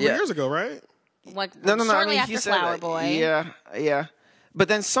gay a couple years ago, right? No. Shortly I mean, after he said Flower Boy. Yeah. But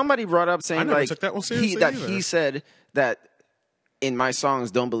then somebody brought up saying like took that one seriously he said that in my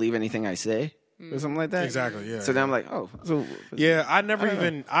songs, don't believe anything I say. Or something like that. Exactly. Yeah. So then I'm like, oh. So, yeah, I never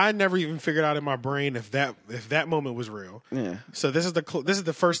even figured out in my brain if that moment was real. Yeah. So this is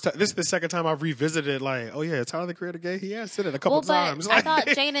the first time. This is the second time I've revisited. Like, oh yeah, Tyler the Creator gay. He has said it a couple times. I thought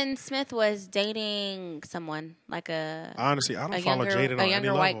Jaden Smith was dating someone like honestly, I don't follow Jaden on a younger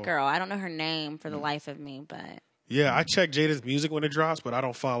any white level. girl. I don't know her name for the life of me, but yeah, I check Jaden's music when it drops, but I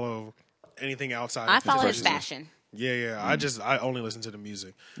don't follow anything outside. I follow his fashion. Yeah. I only listen to the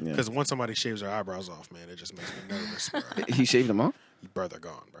music because once somebody shaves their eyebrows off, man, it just makes me nervous. Bro. He shaved them off? Bro, they're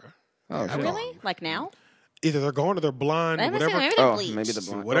gone, bro. Oh, really? Gone. Like now? Either they're gone or they're blonde. Maybe whatever. maybe the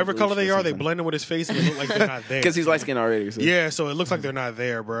blonde. Whatever color they are, they blend in with his face and it look like they're not there. Because he's light skinned already. So. Yeah, so it looks like they're not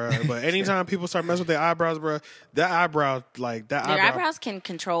there, bro. But anytime people start messing with their eyebrows, bro, that eyebrow, like that your eyebrow. eyebrows can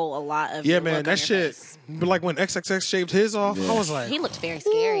control a lot of. Yeah, your man, look that on shit. face. But like when XXX shaved his off, I was like, he looked very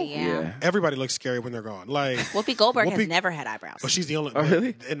scary. Yeah. Everybody looks scary when they're gone. Like Whoopi Goldberg has never had eyebrows. But she's the only. Oh,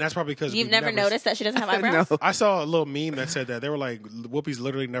 really? And that's probably because you've never noticed that she doesn't have eyebrows. No. I saw a little meme that said that they were like, Whoopi's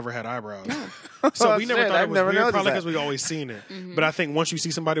literally never had eyebrows. So we never thought it was weird, probably because we've always seen it. Mm-hmm. But I think once you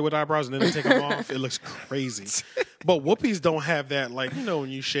see somebody with eyebrows and then they take them off, it looks crazy. But Whoopi's don't have that, like, when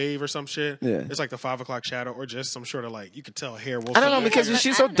you shave or some shit, it's like the 5 o'clock shadow or just some sort of like, you could tell hair will. I don't know because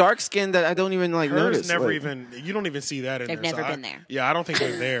she's so dark skinned that I don't even like notice. Never even, you don't even see that in They've there. never been there. Yeah, I don't think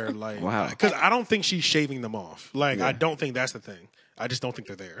they're there. Like, wow. Because I don't think she's shaving them off. Like, I don't think that's the thing. I just don't think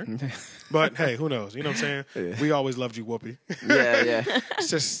they're there. But hey, who knows? You know what I'm saying? We always loved you, Whoopi. Yeah. It's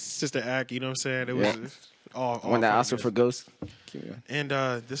just the act. You know what I'm saying? It was all when the Oscar for Ghost. And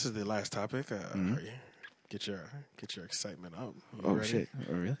this is the last topic. Get your excitement up. Ready? Shit!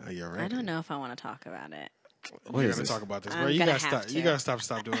 Oh, really? Are you ready? I don't know if I want to talk about it. We're gonna talk about this, bro. You gotta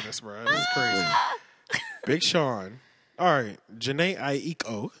stop doing this, bro. This is crazy. Big Sean. All right, Janae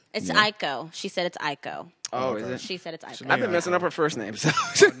Aiko. It's Aiko. She said it's Aiko. Oh, is it? She said it's Aiko. I've been messing up her first name. So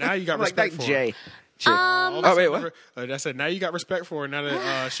now you got respect for Jay. her. Oh wait, what? I said now you got respect for her. Now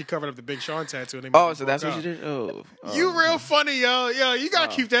that she covered up the Big Sean tattoo. And so that's what you did. Oh, you real funny, yo. You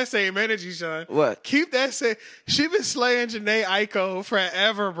gotta keep that same energy, Sean. What? Keep that same. She been slaying Janae Aiko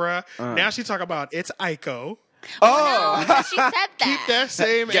forever, bruh. Now she talk about it's Aiko. Oh, no, she said that. Keep that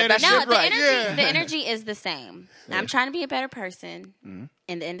same energy. No, the energy is the same. I'm trying to be a better person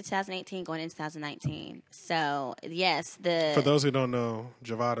in the end of 2018, going into 2019. So, yes, for those who don't know,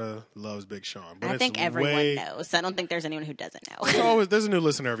 Javada loves Big Sean. But I think everyone knows. So I don't think there's anyone who doesn't know. There's a new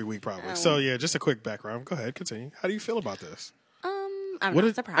listener every week, probably. So, yeah, just a quick background. Go ahead, continue. How do you feel about this? I'm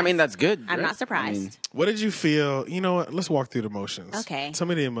not surprised. I mean, that's good. I'm not surprised. What did you feel? You know what? Let's walk through the emotions. Okay. Some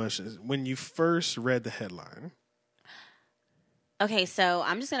of the emotions. When you first read the headline. Okay, so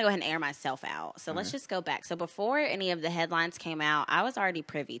I'm just going to go ahead and air myself out. So let's just go back. So before any of the headlines came out, I was already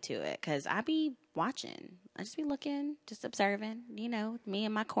privy to it because I be watching. I just be looking, just observing, me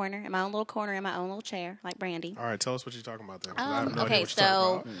in my corner, in my own little corner, in my own little chair, like Brandy. All right, tell us what you're talking about then.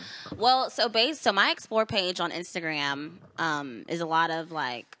 So my Explore page on Instagram is a lot of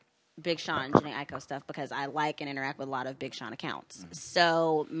like Big Sean, Janae Aiko stuff because I like and interact with a lot of Big Sean accounts.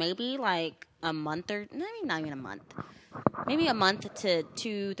 So maybe like a month or maybe not even a month. Maybe a month to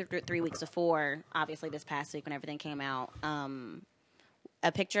 2 to 3 weeks before, obviously this past week when everything came out,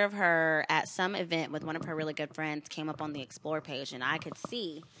 a picture of her at some event with one of her really good friends came up on the Explore page, and I could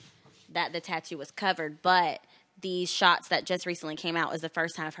see that the tattoo was covered. But these shots that just recently came out was the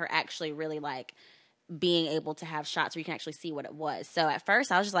first time of her actually really like being able to have shots where you can actually see what it was. So at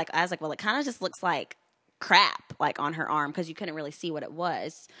first I was like, well, it kind of just looks like crap like on her arm because you couldn't really see what it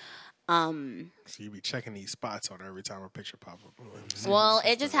was. So you be checking these spots on her every time her picture pop up. Well,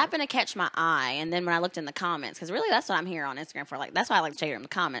 it just happened to catch my eye, and then when I looked in the comments, because really that's what I'm here on Instagram for. Like that's why I like to share in the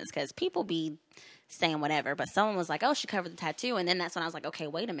comments because people be saying whatever. But someone was like, oh, she covered the tattoo. And then that's when I was like, okay,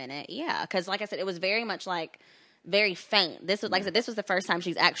 wait a minute. Yeah. Because like I said, it was very much like very faint. This was, like I said, this was the first time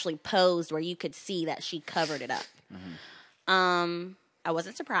she's actually posed where you could see that she covered it up. I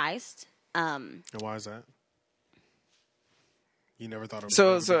wasn't surprised. And why is that? You never thought it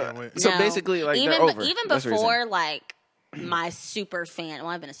was so basically, like, they're over. Even That's what you're before, saying. like, my super fan, well,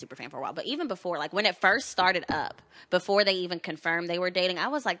 I've been a super fan for a while, but even before, like, when it first started up, before they even confirmed they were dating, I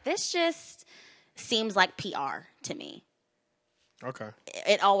was like, this just seems like PR to me. Okay.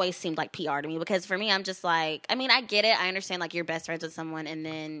 It always seemed like PR to me, because for me, I'm just like, I mean, I get it. I understand, like, you're best friends with someone and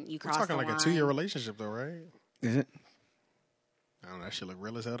then you cross the line. We're talking like a 2-year relationship, though, right? Is it? I don't know. That shit look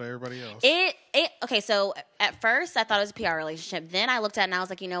real as hell to everybody else. Okay, so at first I thought it was a PR relationship. Then I looked at it and I was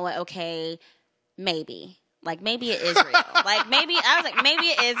like, you know what? Okay, maybe. Like, maybe it is real. Like, maybe, I was like, maybe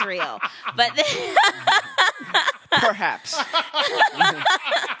it is real. But then... Perhaps.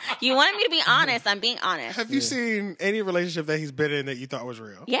 You wanted me to be honest. I'm being honest. Have you seen any relationship that he's been in that you thought was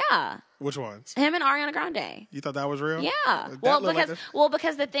real? Yeah. Which ones? Him and Ariana Grande. You thought that was real? Yeah. That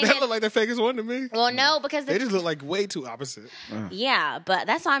Because the thing that is... looked like the fakest one to me. Well, no, because... They just look like way too opposite. Yeah, but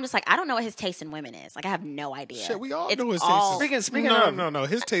that's why I'm just like, I don't know what his taste in women is. Like, I have no idea. Shit, we all It's know his all- taste. Speaking of... No.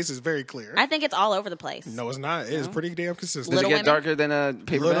 His taste is very clear. I think it's all over the place. No, it's not. It is pretty damn consistent. Does it Little get women? darker than a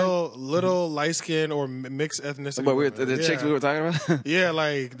paper bag? Little light skin or mixed ethnicity. But women. the chicks we were talking about? Yeah,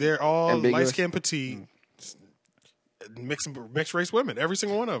 like they're all Ambiguous? light skin, petite, mixed race women. Every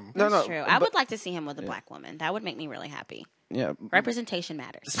single one of them. That's true. I would like to see him with a black woman. That would make me really happy. Yeah. Representation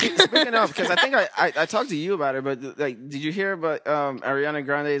matters. Speaking of, because I think I talked to you about it, but like, did you hear about Ariana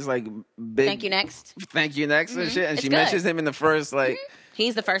Grande's like big Thank you next. thank you next and shit? And It's she good. mentions him in the first like.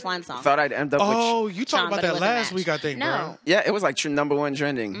 He's the first line song. Thought I'd end up Oh, with. you talked Sean, about but it that wasn't a last match. week, I think, No. bro. Yeah, it was like number one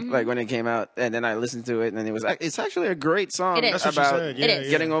trending like when it came out, and then I listened to it, and it was it's actually a great song It is. That's what you about said. Yeah, It is.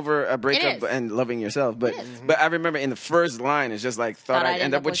 yeah. getting over a It breakup is. and loving yourself. But I remember in the first line, it's just like thought I'd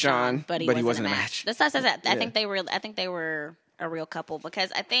end up with Sean, but he wasn't a match. That's not that. I think they were a real couple,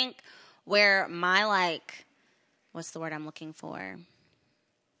 because I think where my like, what's the word I'm looking for?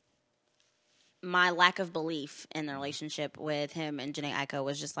 My lack of belief in the relationship with him and Janae Aiko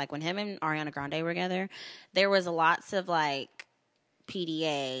was just like when him and Ariana Grande were together, there was lots of like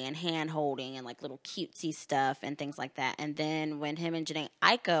PDA and hand holding and like little cutesy stuff and things like that. And then when him and Janae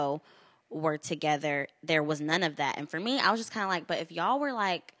Aiko were together, there was none of that. And for me, I was just kind of like, but if y'all were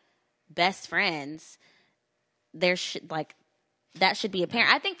like best friends, there should like that should be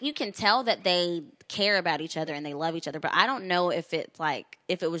apparent. I think you can tell that they care about each other and they love each other, but I don't know if it's like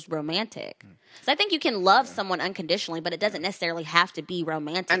if it was romantic. So I think you can love someone unconditionally, but it doesn't necessarily have to be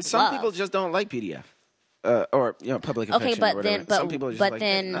romantic. And some love. people just don't like PDF. Or public affection. Okay, or but whatever. then, but, some people are just but like,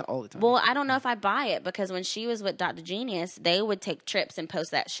 then, not all the time. well, I don't know if I buy it, because when she was with Dr. Genius, they would take trips and post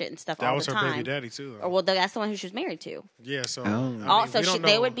that shit and stuff That all was the her time. baby daddy too. Or well, that's the one who she was married to. Yeah, so Also, we don't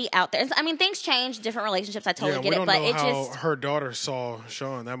they know- would be out there. I mean, things change, different relationships. I totally Yeah, get we it, don't but know it how just. her daughter saw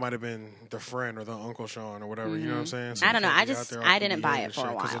Sean. That might have been the friend or the Uncle Sean or whatever. You know what I'm saying? So I don't know. you can't I be just- out there I all didn't buy young it and for a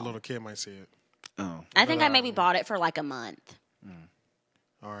shit, 'cause while. a little kid might see it. Oh. I think I maybe bought it for like a month.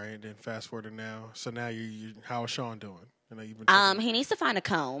 All right, then fast forward to now. So now you how is Sean doing? I know you've been He needs to find a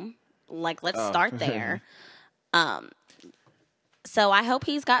comb. Like, let's start there. So I hope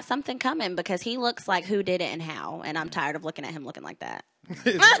he's got something coming, because he looks like who did it and how, and I'm tired of looking at him looking like that.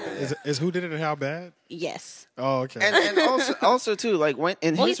 is who did it and how bad? Yes. Oh, okay. And also too, like when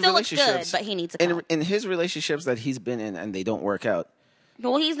in Well, he his still looks relationships, good, but he needs a comb. in his relationships that he's been in and they don't work out.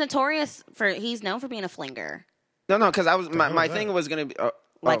 Well, he's known for being a flinger. No, because I was my is thing that? was gonna be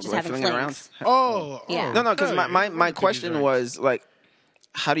Like just having flinging flings. oh, Yeah. No, because hey, my we could question do that. was like,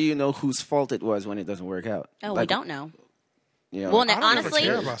 how do you know whose fault it was when it doesn't work out? Oh, we Like, don't know. You know, Well, don't ever honestly,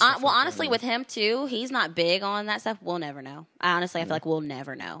 care about stuff like that. honestly, with him too, he's not big on that stuff. We'll never know. I feel like we'll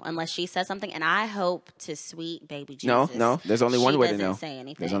never know unless she says something. And I hope to sweet baby Jesus. no. There's only one she way to doesn't know. Say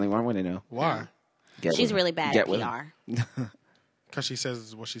anything. There's only one way to know. Why? Get She's with really him. bad Get at with PR. him. Because she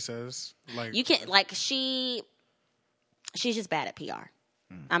says what she says. Like You can't like she's just bad at PR.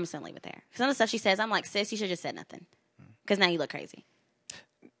 I'm just gonna leave it there. Some of the stuff she says, I'm like, sis, you should just said nothing, because now you look crazy.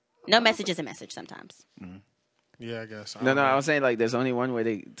 No message is a message sometimes. Yeah, I guess. No, I was saying like there's only one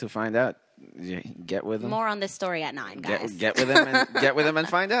way to find out. Get with him. More on this story at 9, guys. Get with him and get with him and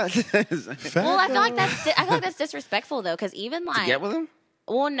find out. Well, I feel like that's disrespectful though, because even like Get with him.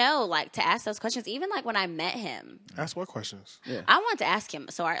 well, no, like to ask those questions. Even like when I met him, Ask what questions? I wanted to ask him.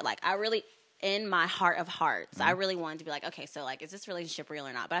 So I really, in my heart of hearts, I really wanted to be like, okay, so like, is this relationship real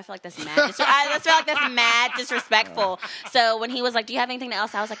or not? But I feel like that's mad. I feel like that's mad disrespectful. So when he was like, do you have anything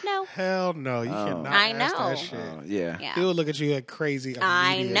else? I was like, no. Hell no, you cannot. I ask know. that shit. Yeah. He'll look at you like crazy.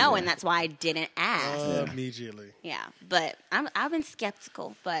 I know, and that's why I didn't ask. Immediately. Yeah, but I've been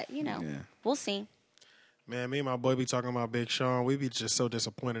skeptical, but we'll see. Man, me and my boy be talking about Big Sean. We be just so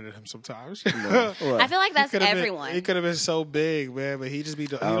disappointed in him sometimes. I feel like that's everyone. He could have been so big, man, but he just be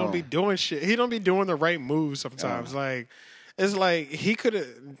he don't be doing shit. He don't be doing the right moves sometimes. Like it's like he could have.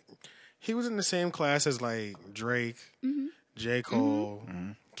 He was in the same class as like Drake, J. Cole,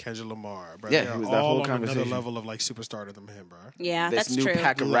 Kendrick Lamar, bro. Yeah, They're he was that all whole on conversation. another level of like superstar than him, bro. Yeah, This that's new true.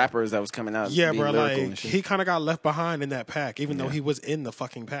 pack of rappers that was coming out. Yeah, being bro. lyrical and Like shit. he kind of got left behind in that pack, even though he was in the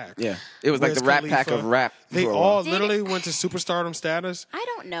fucking pack. Yeah, it was like the Wiz Rat Pack Khalifa, of rap. They for a all while. literally went to superstardom status. I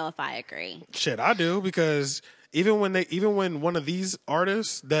don't know if I agree. Shit, I do, because even when one of these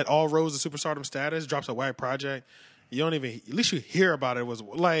artists that all rose to superstardom status drops a whack project, you don't even, at least you hear about it. Was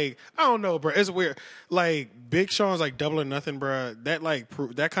like, I don't know, bro. It's weird. Like Big Sean's like Double or Nothing, bro. That like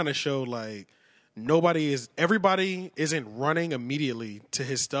that kind of showed like everybody isn't running immediately to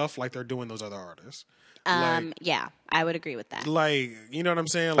his stuff like they're doing those other artists. Yeah, I would agree with that. Like, you know what I'm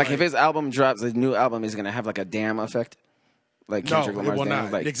saying? Like if his album drops, his new album is gonna have like a damn effect. Like no, Kendrick it Lamar's will damn,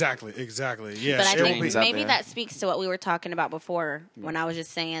 not. like, Exactly. Yeah, But I it will think be. maybe that speaks to what we were talking about before when I was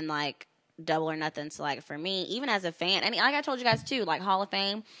just saying like Double or Nothing. So like for me, even as a fan, and like I told you guys too, like Hall of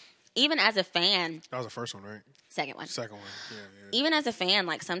Fame, even as a fan. That was the first one, right? Second one. Second one. Yeah. Even as a fan,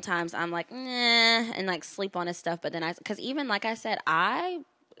 like sometimes I'm like, nah, and like sleep on his stuff. But then because even like I said, I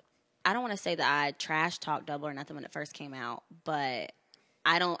don't want to say that I trash talked Double or Nothing when it first came out, but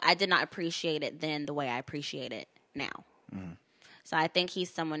I did not appreciate it then the way I appreciate it now. So I think he's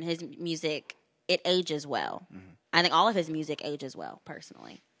someone, his music, it ages well. I think all of his music ages well,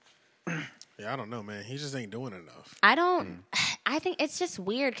 personally. Yeah, I don't know, man. He just ain't doing enough. I think it's just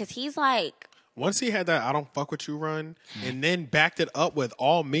weird because he's like, Once he had that "I don't fuck with you" run, and then backed it up with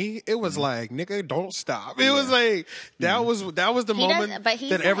 "All Me," it was like, nigga, don't stop. It was like that was the moment but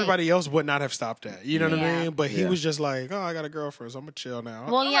he's that like- everybody else would not have stopped at. You know what I Yeah. mean? But he was just like, "Oh, I got a girlfriend, so I'm gonna chill now."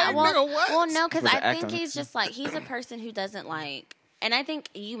 well, I'm yeah, like, nigga, what? well, no, because Was it I act think on it? he's just like, he's a person who doesn't like, and I think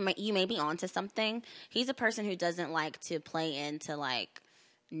you may be onto something. He's a person who doesn't like to play into like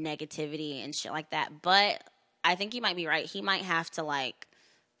negativity and shit like that. But I think you might be right. He might have to like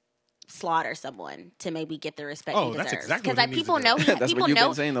slaughter someone to maybe get the respect he deserves. That's exactly because what like he needs people to do. know That's what you've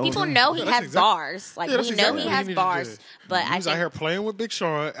been saying the whole people time. know he Yeah, that's has exact- bars. Like Yeah, that's we know exactly he what has needed to bars. do. But You I was out think here playing with Big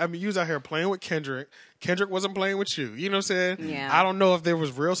Sean. I mean, you was out here playing with Kendrick. Kendrick wasn't playing with you. You know what I'm saying? Yeah. I don't know if there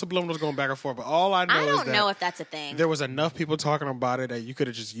was real subliminals going back and forth, but all I know I is don't that know if that's a thing. there was enough people talking about it that you could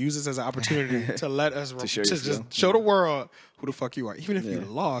have just used this as an opportunity to let us show your just skill. show the world who the fuck you are. Even if you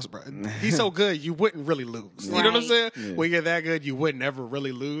lost, bro. He's so good, you wouldn't really lose. You know what I'm Right. saying? When you're that good, you wouldn't ever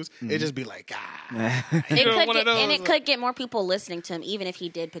really lose. It'd just be like, It know, could one of get, and those, it could get more people listening to him, even if he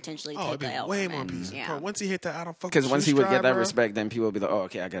did potentially oh, take it'd be the L. way from more it. pieces. Yeah. Bro, once he hit that, I don't fuck Because with once you he would get stride, that bro. respect, then people would be like, "Oh,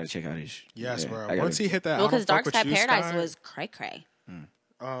 okay, I gotta check out his." Yes, yeah, bro. I gotta- Once he hit that, Well, I don't because Dark fuck Sky with you Paradise stride. was cray cray.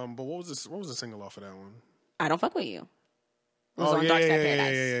 But what was the single off of that one? I don't fuck with you. It was on Dark Sky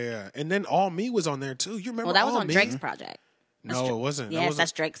Paradise. yeah. And then All Me was on there too. You remember? Well, that was All on Me? Drake's project. No, it wasn't. Yes,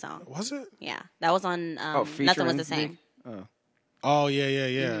 that's Drake's song. Was it? Yeah, that was on. Nothing featuring was the same. Oh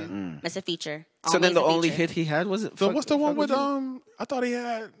yeah. It's a feature. So then Always the a only feature. hit he had was it? So Fuck- what's the one Fuck with You? I thought he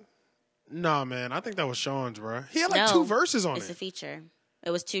had. Nah, man. I think that was Sean's, bro. He had like No, two verses on It's a it, feature. It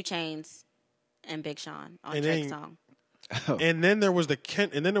was 2 Chainz and Big Sean on And Drake's then- song. and then there was the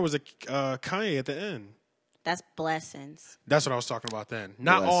Kanye at the end. That's Blessings. That's what I was talking about then.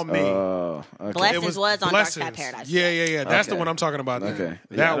 Not All Me. Oh, okay. Blessings was on Dark Sky Blessings. Paradise. Yeah, yes. yeah. That's the Okay. one I'm talking about. Then. Okay.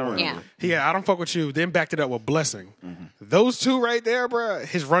 Yeah, I That don't one. remember. Yeah. I don't fuck with you. Then backed it up with Blessing. Those two right there, bro.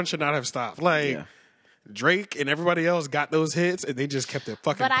 His run should not have stopped. Like Yeah. Drake and everybody else got those hits, and they just kept it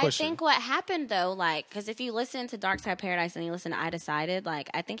fucking But pushing. I think what happened though, like, because if you listen to Dark Side Paradise and you listen to I Decided, like,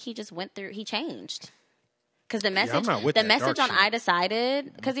 I think he just went through, he changed. Because the message, not with the that message dark on shit. I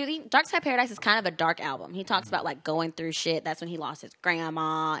Decided, because Dark Side Paradise is kind of a dark album. He talks about like going through shit. That's when he lost his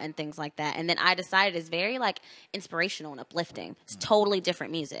grandma and things like that. And then I Decided is very like inspirational and uplifting. It's totally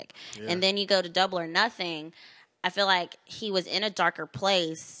different music. And then you go to Double or Nothing. I feel like he was in a darker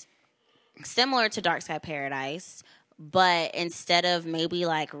place, similar to Dark Sky Paradise, but instead of maybe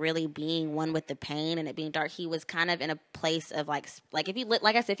like really being one with the pain and it being dark, he was kind of in a place of like if you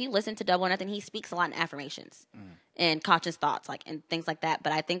like I said, if you listen to Double or Nothing, he speaks a lot in affirmations and conscious thoughts, like and things like that.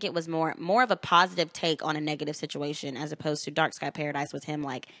 But I think it was more of a positive take on a negative situation as opposed to Dark Sky Paradise with him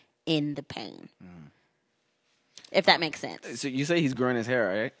like in the pain. If that makes sense. So you say he's growing his hair,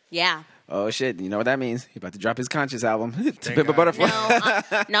 right? Yeah. Oh shit! You know what that means? He's about to drop his conscious album, To Thank Pimp a God.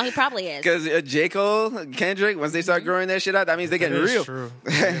 Butterfly. No, he probably is. Because J. Cole, Kendrick, once they start growing that shit out, that means they're getting That is real. true.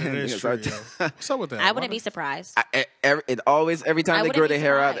 Yeah, that is true, yo. What's up with that? I wouldn't be surprised. Every time I they wouldn't grow be their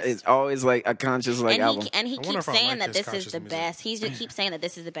hair out, surprised. it's always like a conscious album. And he I wonder keeps if I saying like that his this is conscious the music. best. He just keeps saying that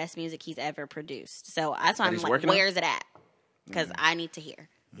this is the best music he's ever produced. So that's why I'm he's like, working on it? where's it at? Because I need to hear.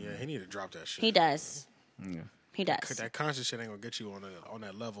 Yeah, he need to drop that shit. He does. He does. That conscious shit ain't gonna get you on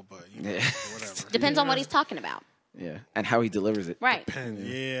that level, but you know, Yeah. whatever. Depends on what he's talking about. Yeah, and how he delivers it. Right.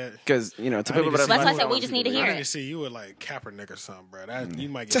 Yeah. Because, To I Pimp need a to see Butterfly. That's why I said we just need to I hear need it. to see you with like Kaepernick or something, bro. You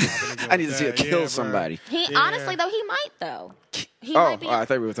might get popping again I need to with see it that. kill Yeah, somebody. He honestly though he might though. He Oh, might be. I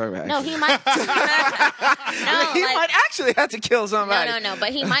thought we were talking about No, action. he might. No, He like, might actually have to kill somebody. no.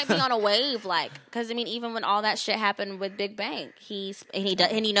 But he might be on a wave, like, because I mean, even when all that shit happened with Big Bang, he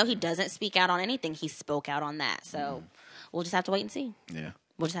doesn't speak out on anything. He spoke out on that. So we'll just have to wait and see. Yeah.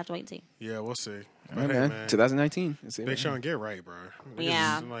 We'll just have to wait and see. Yeah, we'll see. All But right, hey, man. man. 2019. Let's see Big what Sean, get right, bro.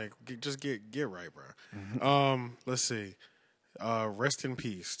 Yeah. Just get right, bro. Let's see. Rest in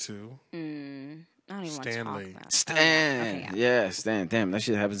peace to I don't even Stan want Lee. to talk about Stan. Okay, Yeah, Stan. Damn, that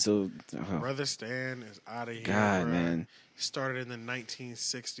shit happened so. Oh, Brother Stan is out of here. God, bro. man. Started in the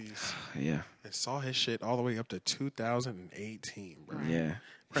 1960s Yeah. and saw his shit all the way up to 2018, bro. Yeah.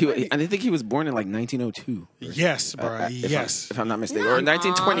 I think he was born in like 1902. Yes, bro. If I'm not mistaken. No. Or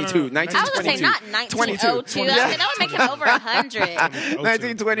 1922. No, no, no. I was going to say not 1902. I said that would make him over 100.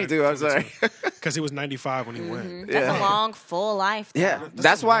 1922. I'm sorry. Because he was 95 when he went. That's a long, full life. Though. Yeah,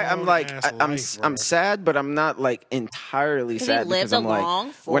 that's why I'm like long-ass life, I'm bro. sad, but I'm not like entirely 'Cause he sad lived because I'm a like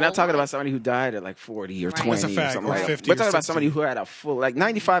long, we're not full talking about life. somebody who died at like 40 or Right. 20 That's a fact, or something or like 50 that. We're or talking about 60. somebody who had a full like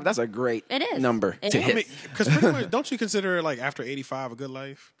 95. That's a great It is. number It to is. hit. I mean, because pretty much, don't you consider like after 85 a good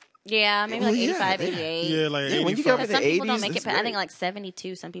life? Yeah, maybe Well, like yeah, 85, yeah. 88. Yeah, like Yeah, when you 85. get up in Some the people 80s, don't make it that's past, I great. think like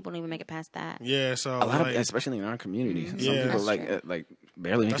 72. Some people don't even make it past that. Yeah, so A lot like, of, especially in our community, some Yeah. people That's like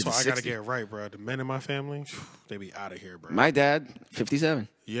barely make that's it to why I gotta 60. get right, bro. The men in my family, they be out of here, bro. My dad, 57.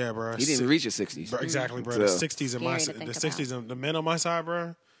 Yeah, bro. He didn't even reach his 60s. Bro, exactly, bro. So- The 60s in my Scary to the think 60s, the men on my side,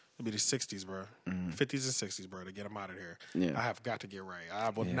 bro. It'll be the 60s, bro. 50s and 60s, bro. To get them out of here. Yeah. I have got to get right. I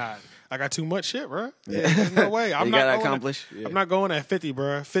will not. I got too much shit, bro. Yeah. There's no way. I'm You not gotta going accomplish. Yeah. I'm not going at 50,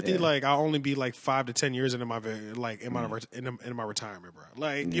 bro. 50, Yeah. like I'll only be like 5 to 10 years into my in my retirement, bro.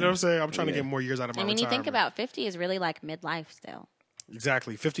 Like you know what I'm saying? I'm trying to Yeah. get more years out of my I mean, retirement. you think about 50 is really like midlife still.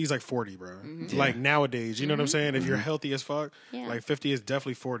 Exactly. 50 is like 40, bro. Mm-hmm. Like nowadays, you know what I'm saying? If you're healthy as fuck, Yeah. like 50 is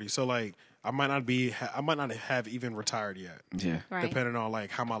definitely 40. So like I might not have even retired yet. Yeah. Right. Depending on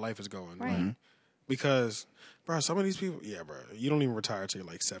like how my life is going. Right. Like, because bro, some of these people, yeah, bro, you don't even retire till you're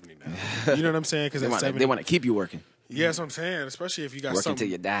like 70 now. You know what I'm saying? Because They at want 70, to keep you working. yeah, that's what I'm saying. Especially if you got Working something,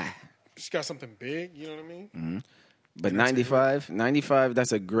 till you die. just got something big. You know what I mean? But 95,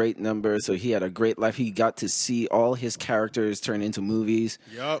 that's a great number. So he had a great life. He got to see all his characters turn into movies.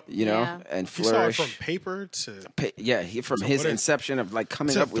 Yup. You know, Yeah. and He saw it flourish. from paper to From So his what is- inception of like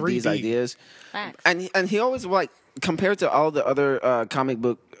coming to up with these 3D. ideas, Facts. and he always like compared to all the other comic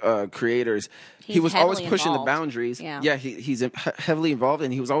book creators, he He's was always heavily pushing involved. the boundaries. Yeah. He's heavily involved,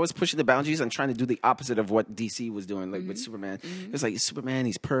 and he was always pushing the boundaries and trying to do the opposite of what DC was doing, like with Superman. It was like Superman,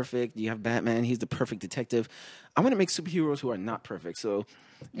 he's perfect. You have Batman, he's the perfect detective. I want to make superheroes who are not perfect, so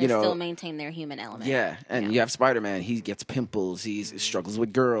They you know. still maintain their human element. Yeah, and you have Spider-Man. He gets pimples. He struggles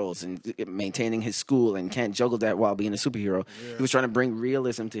with girls and maintaining his school and can't juggle that while being a superhero. He was trying to bring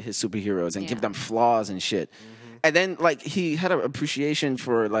realism to his superheroes and give Yeah. them flaws and shit. And then, like, he had an appreciation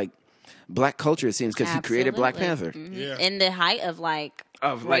for, like, black culture, it seems, because he created Black Panther. Absolutely. Yeah. In the height of like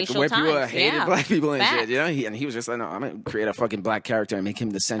Of, like, racial where people times. hated Yeah. black people and Facts. shit, you know? And he was just like, no, I'm going to create a fucking black character and make him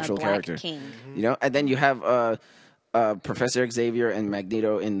the central black character. king. You know? And then you have Professor Xavier and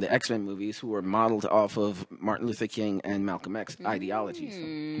Magneto in the X-Men movies who were modeled off of Martin Luther King and Malcolm X ideologies,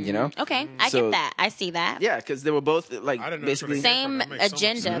 you know? Okay, I So- get that. I see that. Yeah, because they were both like I didn't know basically. that's what Same That makes so much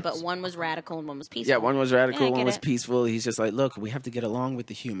agenda, sense. but one was radical and one was peaceful. Yeah, one was radical, Yeah, I one get was it. peaceful. He's just like, look, we have to get along with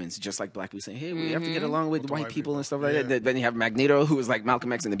the humans, just like black people saying, hey, we have to get along with white people and stuff like Yeah. that. Then you have Magneto, who was like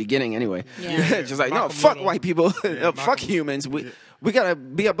Malcolm X in the beginning, anyway. Yeah. Just like, no, Malcolm fuck Little. white people, Yeah, fuck Malcolm- humans. We gotta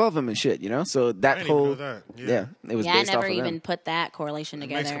be above them and shit, you know. So that didn't whole, even know that. Yeah. it was Yeah, I based off never of even them. put that correlation It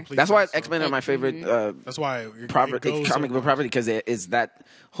makes together. complete That's why sense, so- X Men are my favorite That's why it property, goes comic so book property, because it is that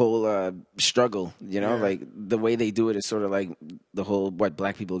whole struggle, you know, Yeah. like the way they do it is sort of like the whole what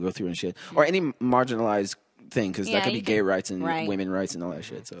black people go through and shit, or any marginalized thing, because Yeah, that could be you gay can- rights and right. women rights and all that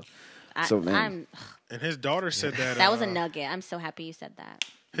shit. So, I, man, I'm, And his daughter said that that was a nugget. I'm so happy you said that.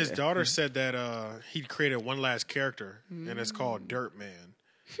 his daughter said that he created one last character, and it's called Dirt Man,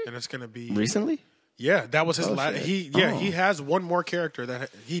 and it's gonna be recently, Yeah, that was his last. shit. He has one more character that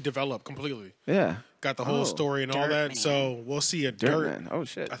he developed completely. Yeah. Got the whole story and all that. So we'll see a Dirtman. Oh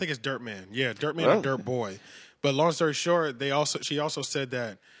shit. I think it's Dirtman. Yeah, Dirtman or Dirt Boy. But long story short, she also said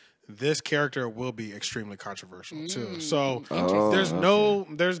that this character will be extremely controversial too. So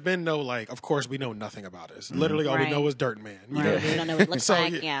there's been no like. Of course, we know nothing about it. Literally, all we know is Dirt Man. You know what I mean? We don't know what it looks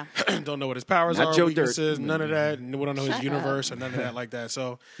like. Yeah. Don't know what his powers Not are, Joe weaknesses, Dirt. none of that. And we don't know his universe or none of that like that.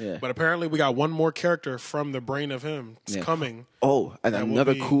 So, but apparently, we got one more character from the brain of him coming. Oh, and That will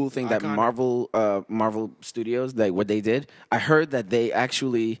another be cool thing that iconic. Marvel Studios, like what they did, I heard that they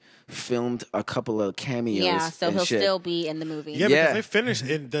actually filmed a couple of cameos. Yeah, so and he'll shit. still be in the movie. Yeah, Yeah. because they finished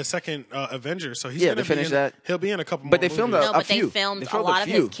in the second Avengers, so he's Yeah, gonna they finished be in, that. He'll be in a couple But more they filmed movies. No, but few. they filmed They a filmed a lot of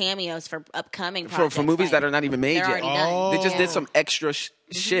few. his cameos for upcoming for projects. movies like, that are not even made they're yet. already done. They just did some extra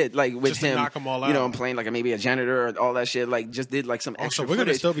shit like with Just to him, knock 'em all you know, out. and playing like maybe a janitor or all that shit. Like just did like some Oh, extra. so we're gonna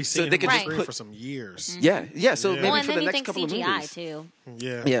footage. still be seeing so they him could on just screen put, for some years. yeah. So Yeah. maybe Well, and for then the you next think couple of CGI movies. too.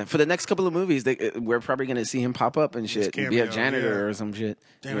 Yeah. For the next couple of movies, we're probably going to see him pop up and shit, and be a cameo, janitor yeah. or some shit.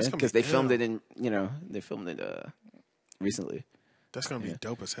 Damn, that's gonna Because be they filmed ill. it they filmed it recently. That's gonna be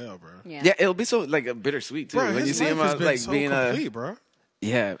dope as hell, bro. Yeah. It'll be so like a bittersweet too Bro, when his you see life him has been like so being complete, bro.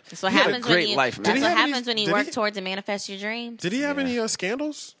 That's what he had happens a great when you. life, man. That's Did he what have any- happens when you did work he- towards and manifest your dreams. Did he have any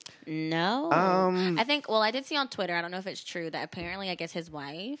scandals? No. I think. Well, I did see on Twitter. I don't know if it's true that apparently, I guess his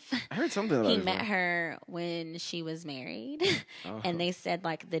wife. I heard something about He it. met her when she was married, and they said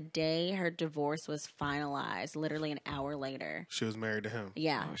like the day her divorce was finalized, literally an hour later. She was married to him.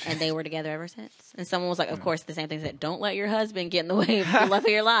 Yeah, and they were together ever since. And someone was like, of course, the same thing said, "Don't let your husband get in the way of the love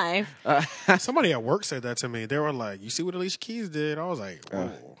of your life." Somebody at work said that to me. They were like, "You see what Alicia Keys did?" I was like,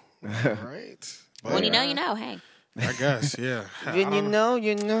 "Whoa, right." But, When you know, you know. Hey, I guess, yeah. When you know,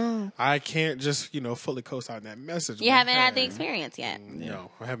 you know. I can't just fully co-sign that message. you but haven't had the hey, experience yet.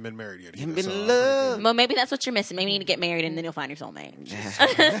 No, I haven't been married yet. You've Either, been so in I'm love. Well, maybe that's what you're missing. Maybe you need to get married, and then you'll find your soulmate.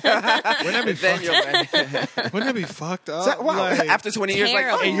 Wouldn't that be Then fucked you'll- Wouldn't that be fucked up? wow, Like, after 20 years, like,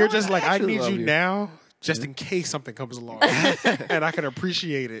 Terrible. and you're just like, I actually need love you you. now, just in case something comes along, and I can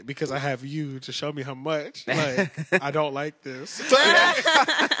appreciate it because I have you to show me how much. Like, I don't like this.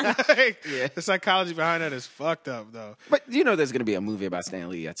 Like, the psychology behind that is fucked up, though. But you know, there's going to be a movie about Stan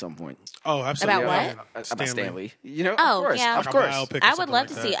Lee at some point. Oh, absolutely. About what? About Stan Lee. You know, Oh, of course, yeah. of Like a course. biopic or I would something love like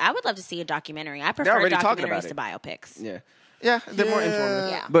to that. see. I would love to see a documentary. I prefer already talking about documentaries to it. biopics. Yeah, they're more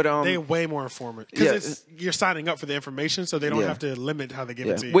informative. Yeah. But They're way more informative because Yeah. you're signing up for the information, so they don't Yeah. have to limit how they give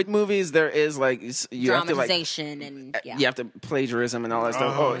yeah. it to you. With movies, there is like you have to like Dramatization and you have to plagiarism and all that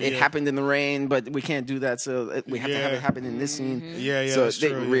stuff. Oh, Oh, it yeah. happened in the rain, but we can't do that, so we have to have Yeah. it happen in this scene. Yeah, So that's they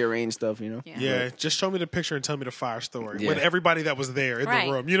true, yeah. rearrange stuff, you know. Yeah, just show me the picture and tell me the fire story Yeah. with everybody that was there in Right.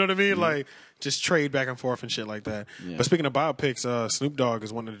 the room. You know what I mean? Like, just trade back and forth and shit like that. Yeah. But speaking of biopics, Snoop Dogg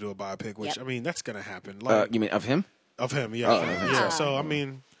is wanting to do a biopic, which, Yep. I mean, that's going to happen. Like, You mean of him? of him, yeah. Oh, yeah. So, I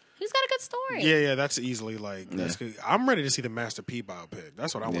mean, He's got a good story. yeah, that's easily like, that's good. I'm ready to see the Master P biopic.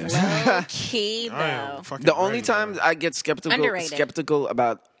 That's what I want to Yeah. see. Low key I am though. fucking The only ready, time bro. I get Underrated. skeptical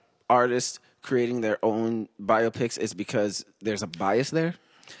about artists creating their own biopics is because there's a bias there.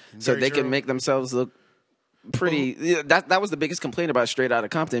 So Very they true. can make themselves look pretty. Yeah, that was the biggest complaint about Straight Outta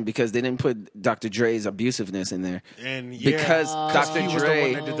Compton because they didn't put Dr. Dre's abusiveness in there. And yeah, Because Dr. he was the one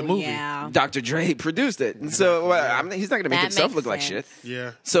Dre, that did the movie. Yeah. Dr. Dre produced it. And so he's not going to make That himself makes look like sense. shit.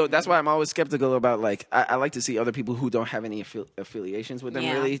 Yeah. So that's why I'm always skeptical about like I like to see other people who don't have any affiliations with them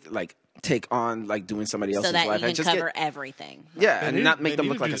Yeah. really like take on like doing somebody else's So that life you can and just cover get everything. and need- not make they them need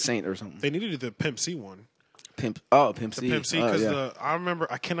look to like do- a saint or something. They needed to do the Pimp C one. Pimp C. Pimp C, Oh, because yeah.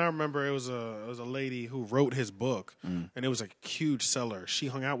 I cannot remember. It was a lady who wrote his book, and it was a huge seller. She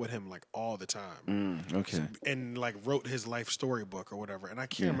hung out with him like all the time, Okay. and like wrote his life story book or whatever. And I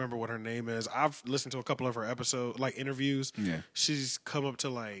can't remember what her name is. I've listened to a couple of her episode like interviews. Yeah. She's come up to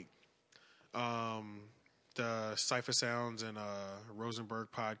like, the Cipher Sounds and Rosenberg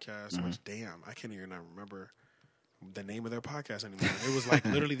podcast. Which damn, I can't even remember the name of their podcast anymore. It was like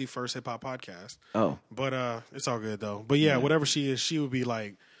literally the first hip hop podcast. Oh. But it's all good though. But yeah, whatever she is, she would be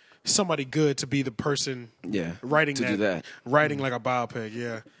like somebody good to be the person writing to do that. writing like a biopic.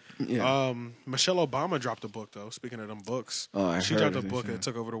 Yeah. Yeah. Michelle Obama dropped a book though. Speaking of them books, Oh, I she heard dropped a of book this, that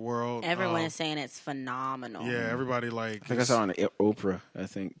took over the world. Everyone is saying it's phenomenal. Yeah, everybody like. I think I saw on Oprah, I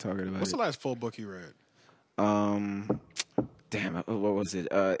think, talking about What's it. the last full book you read? Damn, what was it?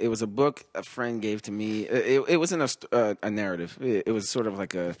 It was a book a friend gave to me. It wasn't a narrative. It was sort of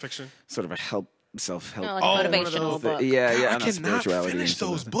like a Fiction. Sort of a self-help. No, like Oh, a one of motivational those- book. Yeah, God, yeah. I on cannot spirituality finish and stuff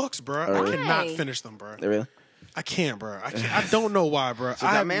those like books, bro. Oh, I really? cannot Why? finish them, bro. that. Really? I can't, bro. I don't know why, bro.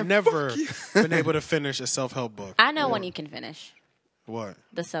 I have man, never been able to finish a self-help book. I know one you can finish. What?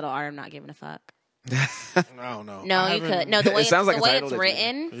 The Subtle Art of Not Giving a Fuck. I don't know. No, you could. No, the way It sounds like the a way title it's that you-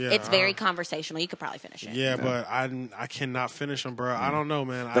 written, Yeah, it's very conversational. You could probably finish it. Yeah, but I cannot finish them, bro. I don't know,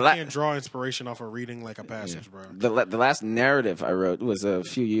 man. The I can't draw inspiration off of reading like a passage, bro. The last narrative I wrote was a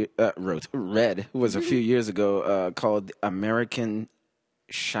few years read was a few years ago called American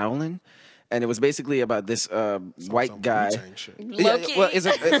Shaolin, and it was basically about this white guy. Wu-Tang shit. Yeah, well, it's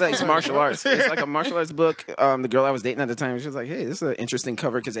like martial arts. It's like a martial arts book. The girl I was dating at the time, she was like, "Hey, this is an interesting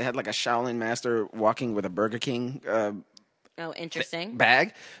cover because it had like a Shaolin master walking with a Burger King Oh, interesting.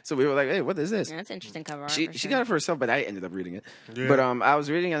 bag." So we were like, "Hey, what is this?" Yeah, that's interesting cover art. She for she sure. got it for herself, but I ended up reading it. Yeah. But I was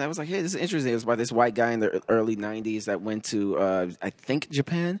reading it and I was like, "Hey, this is interesting." It was by this white guy in the early '90s that went to I think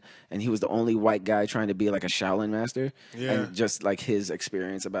Japan, and he was the only white guy trying to be like a Shaolin master, Yeah. and just like his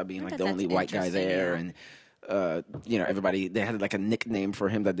experience about being like the only that's white guy interesting, there, yeah. and everybody they had like a nickname for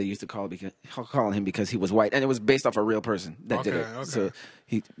him that they used to call him because he was white, and it was based off a real person that did it. Okay, okay. So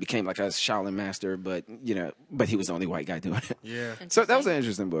he became like a Shaolin master, but he was the only white guy doing it. Yeah. So that was an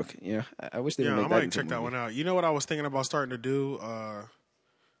interesting book. I wish they would Yeah, make I that might into a check that movie. one out. You know what I was thinking about starting to do?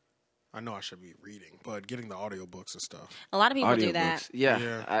 I know I should be reading, but getting the audiobooks and stuff. A lot of people do Audiobooks. that. Yeah,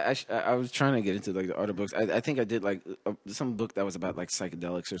 Yeah. I was trying to get into like the audiobooks. I think I did like some book that was about like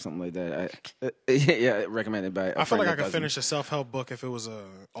psychedelics or something like that. Yeah, recommended by. I feel like I could finish a self-help book if it was a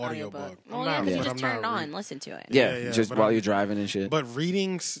audiobook. Well, I'm yeah, not, because you but just I'm turn it not on, reading. listen to it. Yeah, Yeah, just but while I'm- you're driving and shit. But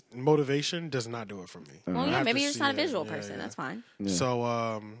reading motivation does not do it for me. Well, I yeah, have maybe to you're just see not a it. visual Yeah, person. yeah. That's fine.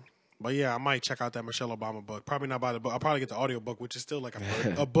 So, but yeah, I might check out that Michelle Obama book. Probably not buy the book. I'll probably get the audiobook, which is still like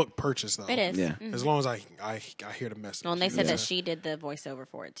a book purchase though. It is. Yeah. Mhm. As long as I hear the message. Well, and they said that she did the voiceover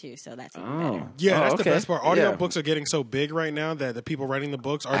for it too, so that's even better. Yeah, that's okay. the best part. Yeah. Audiobooks are getting so big right now that the people writing the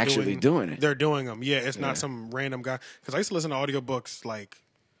books are Actually doing it. They're doing them. Yeah, it's not some random guy. Because I used to listen to audiobooks like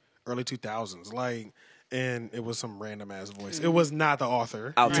early 2000s, and it was some random ass voice. It was not the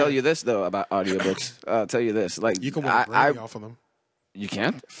author. I'll tell you this though about audiobooks. I'll tell you this. Like You can win a Grammy off of them. You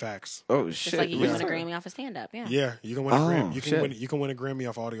can? Facts. Oh Just shit! like you can win a Yeah. Grammy off a stand-up, yeah. Yeah, you can win a Grammy. shit. You can win a Grammy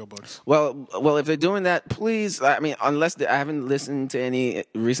off audiobooks. Well, if they're doing that, please. I mean, unless I haven't listened to any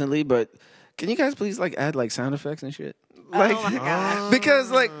recently, but can you guys please like add like sound effects and shit? Like, Oh my God. because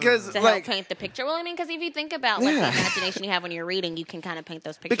To help paint the picture. Well, I mean, because if you think about like Yeah. the imagination you have when you're reading, you can kind of paint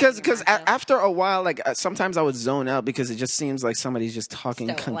those pictures. because in your mind, so- after a while, like sometimes I would zone out because it just seems like somebody's just talking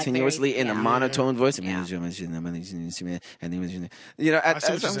So, like, continuously very- in a yeah. monotone voice. Yeah. I'm see what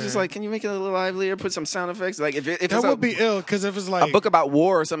you're just saying. like, can you make it a little livelier? Put some sound effects. Like if That it's would be ill because if it's a like book about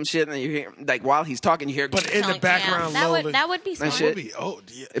war or some shit, and you hear like while he's talking, you hear. but in the Like, background, yeah, low, that would be smart. shit. would be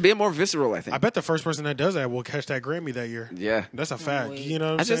yeah. It'd be more visceral, I think. I bet the first person that does that will catch that Grammy that year. Yeah. That's a fact. You know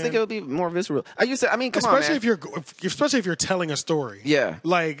what I'm I saying? just think it would be more visceral. Come especially on, especially if you're telling a story. Yeah.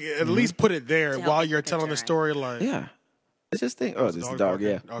 Like at least put it there To help while paint you're the telling the picture, story. Like yeah. I just think, oh, this is a dog,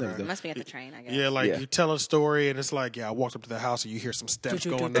 yeah. Okay. It must be at the train, I guess. yeah, like Yeah. you tell a story and it's like, yeah, I walked up to the house and you hear some steps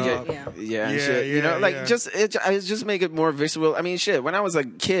going Yeah, up. Yeah. yeah, and Yeah, shit. You know, yeah, like yeah. just make it more visceral. I mean, shit. When I was a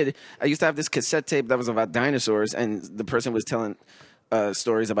kid, I used to have this cassette tape that was about dinosaurs, and the person was telling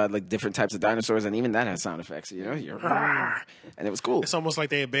stories about like different types of dinosaurs, and even that has sound effects. You know, and it was cool. It's almost like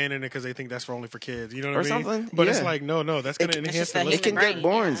they abandoned it because they think that's for only for kids. You know what Or I mean? something, But it's yeah. like, no, that's going to enhance just the that It listening. can get brain,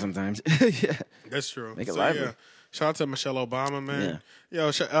 boring yeah. sometimes. Yeah, That's true. Make it So, lively. yeah. Shout out to Michelle Obama, man.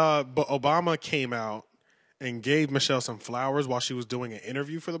 Yo, but Obama came out and gave Michelle some flowers while she was doing an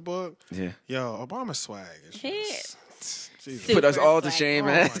interview for the book. Yeah. Yo, Obama's swag is He just, Jesus. Super put us all to swag. shame, Oh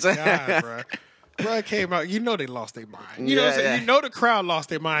man. my God, bro. Bro came out. You know they lost their mind. You know what I'm saying? Yeah. You know the crowd lost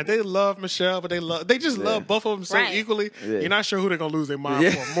their mind. They love Michelle, but they just love both of them so Right. equally. Yeah. You're not sure who they're gonna lose their mind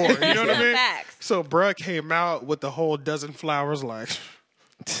Yeah. for more. You know what I mean? Facts. So bruh came out with the whole dozen flowers, like.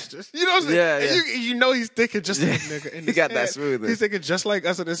 Just, you know what I'm saying? Yeah, And yeah. you know he's thinking just like nigga. In He his got that head. smooth. He's thinking just like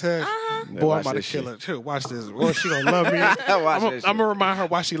us in his head. Boy, I'm watch about to this kill shit. her. Watch this. Well, she gonna love me. Watch I'm this shit. gonna remind her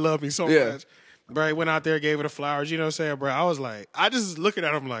why she loved me so Yeah. much. Bro, he went out there, gave her the flowers. You know what I'm saying, bro? I was like, I just looking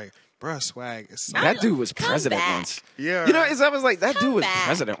at him like, bro, swag is so That dude was Come president back. once. Yeah. You know, I was like, that dude was back.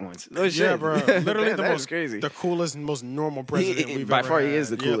 president once. No Yeah, shit. bro. Literally Damn, the that most is crazy. the coolest and most normal president we've by ever far, had. he is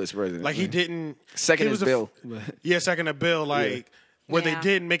the Yeah. coolest president. Like he didn't Second he was is the Bill. Yeah, second to Bill. Like where they Yeah.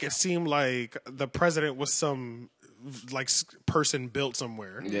 didn't make it seem like the president was some like person built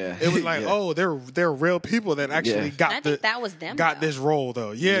somewhere. Yeah. It was like, Yeah. oh, they're real people that actually Yeah. got I think that was them, got though. this role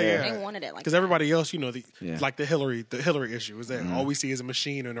though. Yeah, Yeah. yeah. They wanted it like because that. everybody else, you know, Yeah. like the Hillary issue is that all we see is a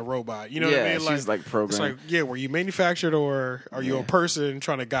machine and a robot. You know what Yeah, I mean? she's, like, programmed. It's like, yeah, were you manufactured or are you a person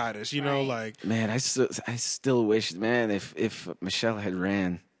trying to guide us? You know, Right. like Man, I still wish, man, if Michelle had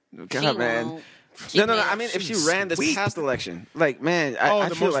ran. God, She man. won't. No. I mean, if she ran this past election, like, man, I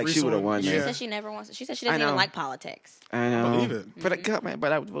feel like she would have won. She Man. said she never wants. She said she doesn't even like politics. I know. Believe it. But God, man,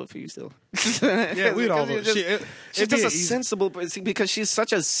 but I would vote for you still. Yeah, we'd all vote. She's just a sensible, because she's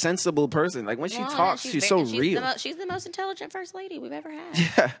such a sensible person. Like when she talks, she's so real. She's the most intelligent first lady we've ever had.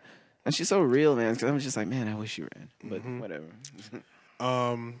 Yeah, and she's so real, man. Because I'm just like, man, I wish she ran, but whatever.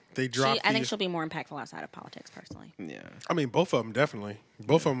 They dropped. I think she'll be more impactful outside of politics, personally. Yeah, I mean, both of them definitely.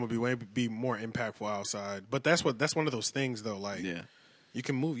 Both of them would be more impactful outside. But that's one of those things, though. Like, you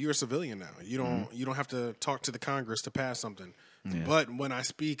can move. You're a civilian now. You don't have to talk to the Congress to pass something. Yeah. But when I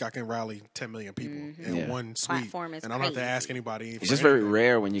speak, I can rally 10 million people in one sweep, platform is and I don't have to ask anybody. It's just very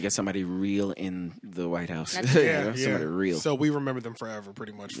rare when you get somebody real in the White House. Somebody real. So we remember them forever,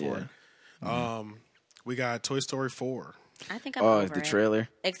 pretty much for it. We got Toy Story 4. I think I'm over the trailer.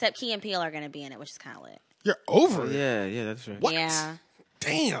 Except Key and Peele are going to be in it, which is kind of lit. You're over it? Yeah, that's right. What? Yeah.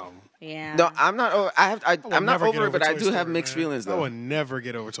 Damn. Yeah. No, I'm not over. I'm not over it, but I do have mixed feelings, though. I would never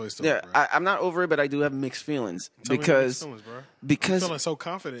get over Toy Story. Yeah, bro. I'm not over it, but I do have mixed feelings because I'm feeling so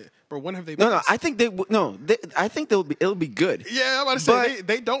confident, bro. When have they? No, I think I think it'll be good. Yeah, I'm about to say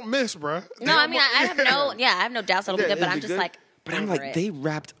they don't miss, bro. No, I mean I have no doubts it'll be good, but I'm just like, but I'm like, they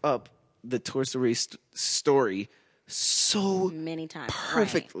wrapped up the Toy Story story so many times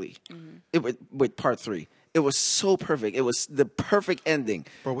perfectly. Right. With part 3. It was so perfect. It was the perfect ending.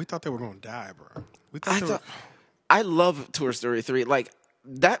 Bro, we thought they were going to die, bro. I love Toy Story 3. Like,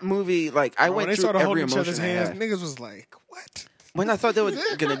 that movie, like, I went through every emotion. Each other's hands, niggas was like, what? When I thought they were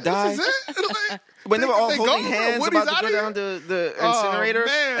going to die. When they were all holding hands about to go down the incinerator,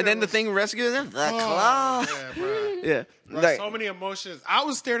 and then the thing rescued them. The claw. Yeah, bro. Yeah. Bro, like, so many emotions. I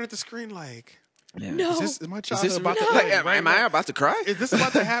was staring at the screen like... Yeah. No. Is my childhood about to am I about to cry? Is this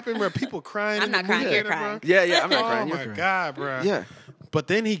about to happen where people crying? I'm not crying. You're crying. Yeah, I'm not crying. Oh my God, bro. Yeah. But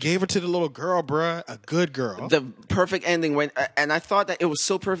then he gave her to the little girl, bro. A good girl. The perfect ending and I thought that it was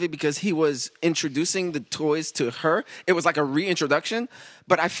so perfect because he was introducing the toys to her. It was like a reintroduction,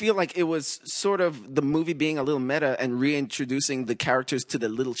 but I feel like it was sort of the movie being a little meta and reintroducing the characters to the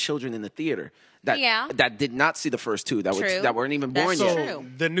little children in the theater. That did not see the first two that weren't even born yet. So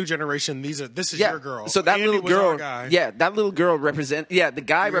the new generation, this is your girl. So that Andy little was girl, our guy. that little girl the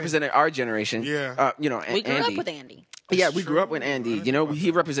guy represented our generation. Yeah, we grew up with Andy. We grew up with Andy.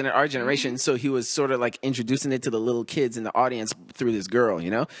 He represented our generation, so he was sort of like introducing it to the little kids in the audience through this girl,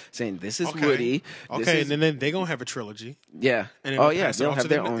 saying this is Woody. Okay, and then they're going to have a trilogy. Yeah. And they'll have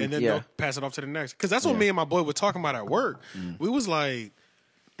their own. And then they'll pass it off to the next. Because that's what me and my boy were talking about at work. We was like,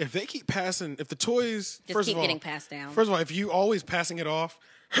 if they keep passing, if the toys just keep getting passed down. First of all, if you always passing it off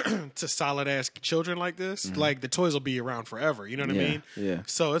to solid ass children like this, like the toys will be around forever. You know what I mean? Yeah.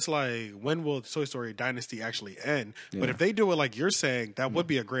 So it's like, when will the Toy Story dynasty actually end? But if they do it like you're saying, that would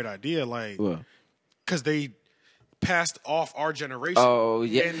be a great idea. Like, because they passed off our generation. Oh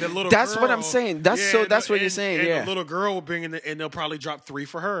yeah, and the little that's girl, what I'm saying. That's what you're saying. And the little girl will bring in, and they'll probably drop 3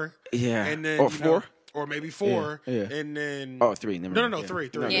 for her. Yeah, and then or 4. Or maybe 4, and then 3. No, 3.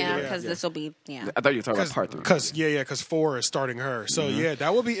 Yeah, because this will be. Yeah, I thought you were talking about part 3. Because 4 is starting her. So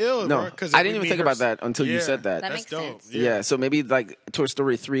that would be ill. No, because I didn't even think about that until you said that. That makes dope. sense. Yeah, so maybe like Toy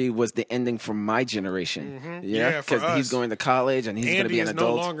Story 3 was the ending for my generation. Yeah, because he's going to college and he's going to be an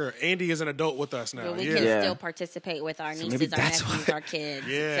adult. Andy is an adult with us now. But we can still participate with our nieces, our nephews, our kids.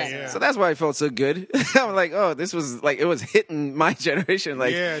 Yeah. So that's why I felt so good. I'm like, oh, this was like it was hitting my generation.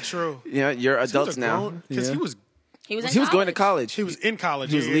 Like, yeah, true. You're adults now. Because he was going to college. He was in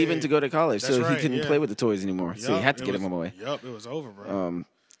college. He was leaving to go to college, That's so right, he couldn't play with the toys anymore. So he had to get them away. Yep, it was over, bro.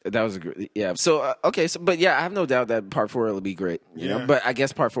 That was a great, So okay, but I have no doubt that part 4 will be great. You know, but I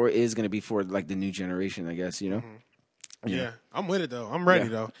guess part 4 is going to be for like the new generation. I guess Yeah, I'm with it though. I'm ready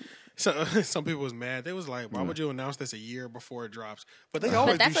though. So some people was mad. They was like, "Why would you announce this a year before it drops?" But they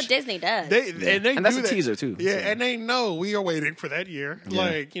always. But that's what Disney does. And that's a teaser too. Yeah, and they know we are waiting for that year.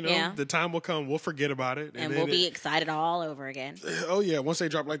 Like the time will come. We'll forget about it, and we'll be excited all over again. Oh yeah, once they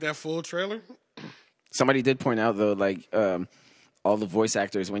drop like that full trailer. Somebody did point out though, like all the voice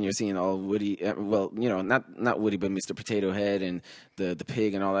actors when you're seeing all Woody. Not Woody, but Mr. Potato Head and the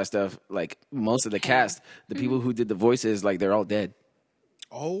pig and all that stuff. Like most of the cast, the people who did the voices, like they're all dead.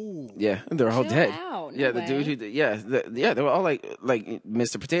 Oh yeah, they're all dead. Out. No yeah, way. the dude who they were all like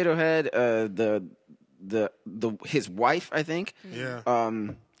Mr. Potato Head, his wife, I think. Yeah.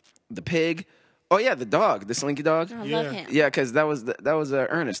 The pig. Oh yeah, the dog, the Slinky dog. I love him. Yeah, because that was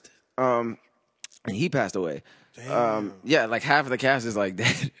Ernest. and he passed away. Yeah, like half of the cast is like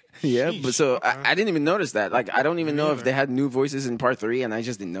dead. Yeah, Sheesh, but so okay. I didn't even notice that. Like, I don't even know if neither. they had new voices in part 3, and I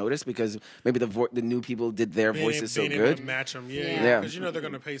just didn't notice because maybe the new people did their voices so being able good. to match them, Yeah. because you know they're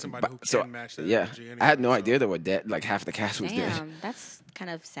gonna pay somebody who So can match that yeah, energy. Anyway, I had no so. idea they were dead. Like half the cast was dead. Damn, that's kind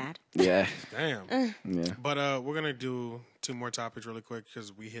of sad. Yeah, Damn. yeah. But we're gonna do 2 more topics really quick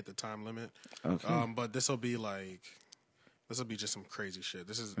because we hit the time limit. Okay. But this will be just some crazy shit.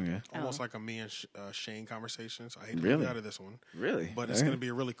 This is almost like a me and Shane conversation. So I hate to leave Really? you out of this one. Really? But it's Okay. gonna be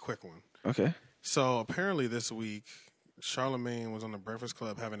a really quick one. Okay. So apparently this week, Charlemagne was on the Breakfast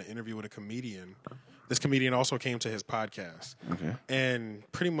Club having an interview with a comedian. This comedian also came to his podcast. Okay. And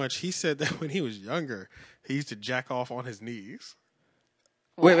pretty much he said that when he was younger, he used to jack off on his knees.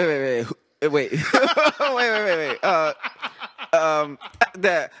 Wait. Wait.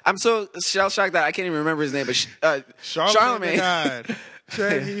 That I'm so shell shocked that I can't even remember his name. But Charlemagne. God.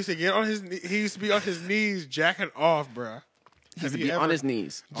 Said he used to get on his he used to be on his knees jacking off, bruh. He used to be on his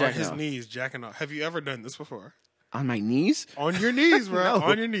knees. On jacking his off. knees jacking off. Have you ever done this before? On my knees? On your knees, bro. No.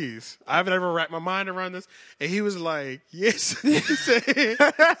 On your knees. I haven't ever wrapped my mind around this. And he was like, yes. he said,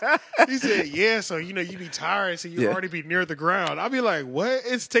 yeah, so, you be tired, so you already be near the ground. I'll be like, what?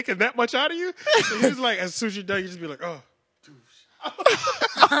 It's taking that much out of you? And he was like, as soon as you're done, you just be like, oh.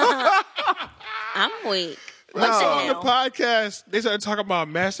 I'm weak. What So the on the hell? podcast, they started talking about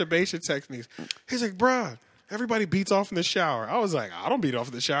masturbation techniques. He's like, bruh, everybody beats off in the shower. I was like, I don't beat off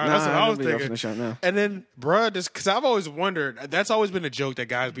in the shower. Nah, That's what I I don't was beat off thinking. in the shower, no. And then, bruh, just because I've always wondered, that's always been a joke that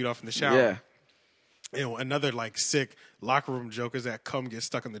guys beat off in the shower. Yeah. Another like sick locker room joke is that cum gets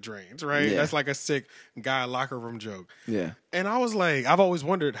stuck in the drains, right? Yeah. That's like a sick guy locker room joke. Yeah. And I was like, I've always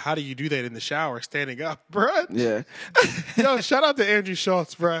wondered, how do you do that in the shower, standing up, bruh? Yeah. Yo, shout out to Andrew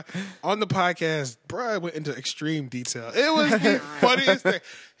Schultz, bruh. On the podcast, bruh went into extreme detail. It was the funniest thing.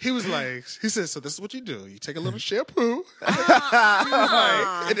 He said, so this is what you do. You take a little shampoo.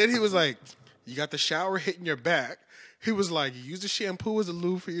 And then he was like, you got the shower hitting your back. He was like, you use the shampoo as a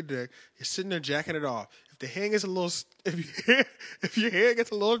lube for your dick. You're sitting there jacking it off. If the hand gets if your hair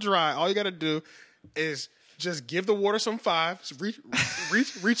gets a little dry, all you got to do is just give the water some 5,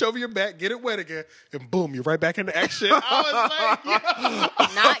 reach over your back, get it wet again, and boom, you're right back into action. I was like,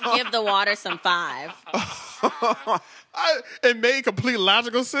 yo. Not give the water some 5. It made complete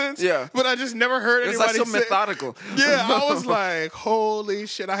logical sense. Yeah. But I just never heard It's anybody like so say. methodical. Yeah, I was like, holy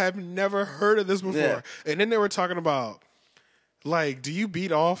shit, I have never heard of this before. Yeah. And then they were talking about, like, do you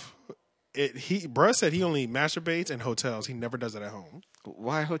beat off? Bruh said he only masturbates in hotels. He never does it at home.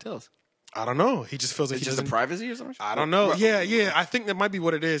 Why hotels? I don't know. He just feels like It's he just the doesn't. privacy or something? I don't know. Yeah. I think that might be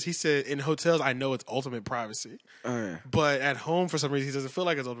what it is. He said in hotels, I know it's ultimate privacy. Oh, yeah. But at home, for some reason, he doesn't feel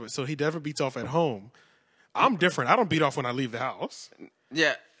like it's ultimate. So he never beats off at home. I'm different. I don't beat off when I leave the house.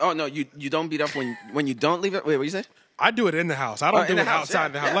 Yeah. Oh, no, you don't beat up when you don't leave it? Wait, what you say? I do it in the house. I don't do in it the house, outside yeah,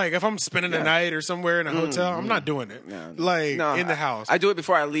 the house. yeah. Like if I'm spending the night or somewhere in a hotel, I'm not doing it. No. Like No, in the house. I do it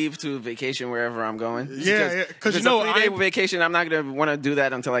before I leave to vacation wherever I'm going. Yeah, 'cause if it's a 3-day vacation, I'm not going to want to do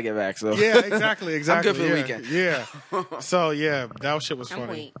that until I get back. So Yeah, exactly. I'm good for the weekend. Yeah. So yeah, that shit was I'm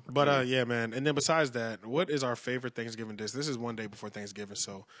funny. weak. But yeah, man. And then besides that, what is our favorite Thanksgiving dish? This is one day before Thanksgiving,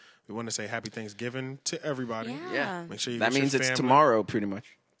 so we want to say Happy Thanksgiving to everybody. Yeah. Make sure you That get your means it's family. tomorrow, pretty much.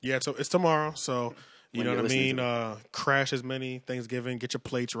 Yeah, so it's tomorrow. So you When know you're what I listening mean? Crash as many Thanksgiving. Get your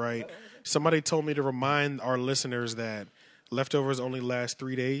plates right. Somebody told me to remind our listeners that leftovers only last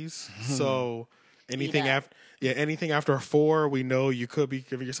 3 days. So anything up. anything after 4, we know you could be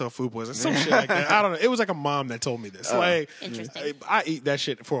giving yourself food poisoning. Some shit like that. I don't know. It was like a mom that told me this. Like Interesting. I eat that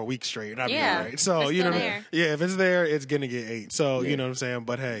shit for a week straight, and I'd Yeah. be all right. So It's you know, still what I mean? there. Yeah, if it's there, it's gonna get ate. So you know what I'm saying.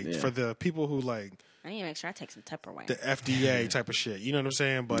 But hey, Yeah. for the people who like I need to make sure I take some Tupperware. the FDA type of shit. You know what I'm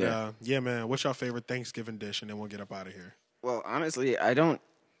saying? But Yeah. yeah, man, what's your favorite Thanksgiving dish? And then we'll get up out of here. Well, honestly, I don't.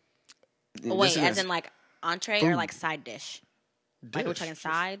 Oh, wait, listen, as in like entree or like side dish? Like we're Dish. talking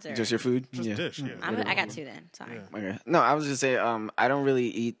sides or just your food? Just dish, yeah. I got 2 then. Sorry. Yeah. Okay. No, I was just saying, I don't really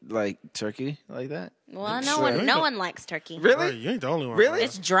eat like turkey like that. Well, Sure. no one likes turkey. Really? Right, you ain't the only one. Really? bro.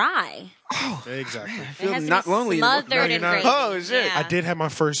 It's dry. Exactly. It has to not be lonely. smothered No, in you're not. gravy. Oh, shit. Yeah. I did have my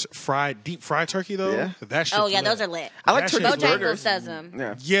first deep fried turkey though. Yeah? That shit. Oh yeah, those are lit. I like That turkey shit's burgers. Bojangles does them.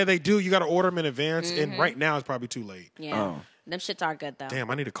 Yeah. Yeah, they do. You got to order them in advance, and right now it's probably too late. Yeah. Oh. Them shits are good though. Damn,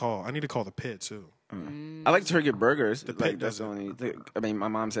 I need to call the pit too. I like turkey burgers. pit Like does that's the it. only. I mean, my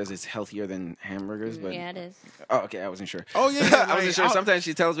mom says it's healthier than hamburgers, but Yeah, it is. oh, okay, I wasn't sure. Oh yeah, I like, wasn't sure. Sometimes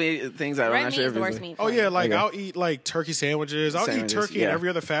she tells me things I'm Red not meat sure is if the it's worst like- meat. Oh for yeah, me. like Okay. I'll eat like turkey sandwiches. I'll Sandwiches, eat turkey yeah. in every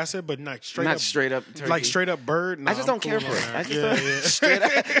other facet, but not straight Not up. straight up turkey. Like straight up bird. Nah, I just I'm don't care cool for on it. that. I just yeah,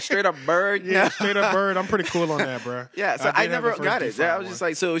 don't, yeah. straight up bird. Yeah, no. straight up bird. I'm pretty cool on that, bro. Yeah, so I did have never the first got deep it. fried I was one. just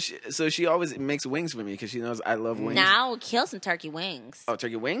like, so she always makes wings for me because she knows I love wings. Now I will kill some turkey wings. Oh,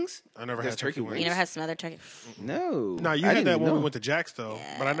 turkey wings? I never There's had turkey wings. You never had some other turkey? No. No, you I had didn't that even when we know. went to Jack's though,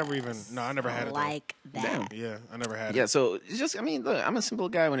 but I never even. No, I never had it. Like that. Damn. Yeah, I never had Yeah, it. so it's just, I mean, look, I'm a simple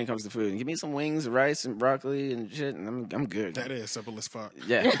guy when it comes to food. Give me some wings, rice, and broccoli and shit, and I'm good. That is simple as fuck.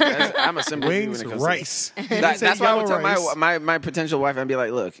 Yeah, I'm a simple dude Wings, when it comes rice. to that's why I would tell rice. my potential wife, I'd be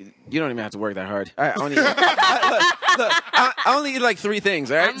like, look, you don't even have to work that hard. I only I only eat like 3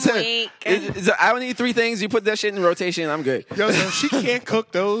 things, all right? I'm weak. I only eat 3 things. You put that shit in rotation, I'm good. Yo, so if she can't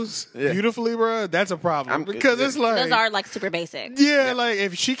cook those Yeah. beautifully, bro, that's a problem. I'm- Because it's like Those are like super basic. yeah, like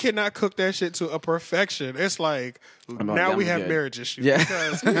if she cannot cook that shit to a perfection, it's like now we I'm have good. marriage issues. Yeah.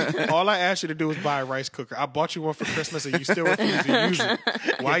 Because all I asked you to do was buy a rice cooker. I bought you one for Christmas and you still refuse to use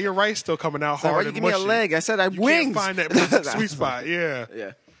it. Why your rice still coming out So why hard you and give me a mushy? leg? I said I You wings. can't find that perfect sweet spot. Yeah.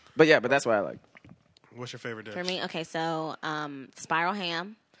 Yeah, but that's what I like. What's your favorite dish? For me, okay, so spiral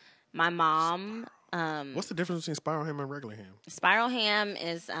ham. My mom, What's the difference between spiral ham and regular ham? spiral ham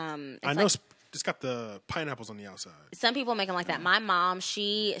is it's I know like, it's got the pineapples on the outside. some people make them like that. My mom,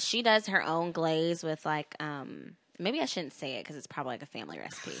 she does her own glaze with like maybe I shouldn't say it because it's probably like a family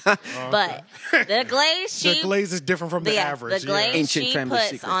recipe. But the glaze she The glaze is different from the average. the glaze Ancient she family puts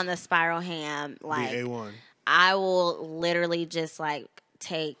secret. on the spiral ham, Yeah. like The A1. I will literally just like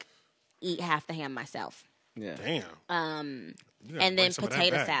eat half the ham myself. Yeah, Damn. You gotta and bring then some of that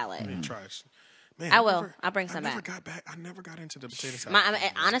potato back. salad. I need to try it. Man, I will. I'll bring some I never back. got back. I never got into the potato salad.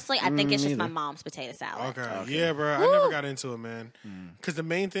 Honestly, I think it's just my neither. mom's potato salad. Okay. Yeah, bro. I never got into it, man. Because the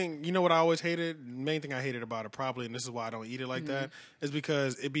main thing, you know what I always hated? The main thing I hated about it, probably, and this is why I don't eat it like that, is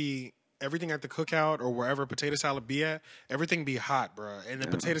because it be everything at the cookout or wherever potato salad be at, everything be hot, bro, and the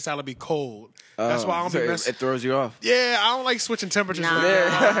potato salad be cold. That's why I don't so be it messing. throws you off. Yeah, I don't like switching temperatures. Nah. Like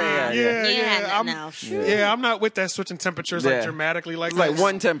that. Yeah, Yeah, I'm, no. yeah, I'm not with that switching temperatures like Yeah. dramatically like It's like that.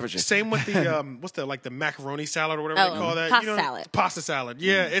 one temperature. Same with the what's the like the macaroni salad or whatever Oh, they call that. pasta salad. Pasta salad.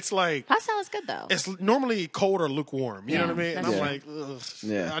 Yeah, it's like Pasta salad's good though. it's normally cold or lukewarm. You know what I mean? And that's I'm true. like, ugh.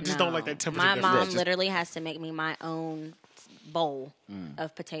 Yeah. I just don't like that temperature. My difference. mom just- literally has to make me my own bowl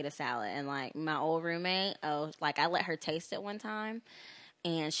of potato salad, and like my old roommate, like I let her taste it one time,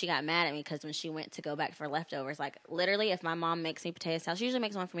 and she got mad at me because when she went to go back for leftovers, like literally, if my mom makes me potato salad, she usually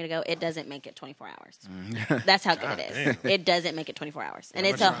makes one for me to go. It doesn't make it 24 hours. That's how good it is. It doesn't make it 24 hours, and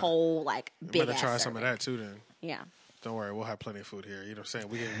it's a whole like I'm big gonna ass try some of serving. that too. Then Yeah. don't worry, we'll have plenty of food here. You know what I'm saying?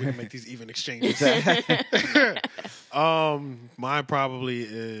 We can make these even exchanges. Mine probably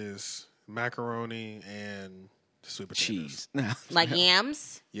is macaroni and sweet potatoes. Cheese. Like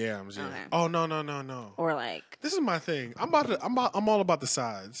yams Yeah, I'm saying. Okay. Oh no. or like This is my thing. I'm all about the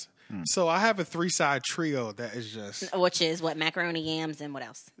sides. So I have a 3-side trio that is just which is what macaroni, yams, and what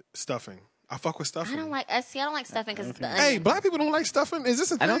else? stuffing. I fuck with stuffing. I don't like. I don't like stuffing because it's the Hey, onion. black people don't like stuffing. Is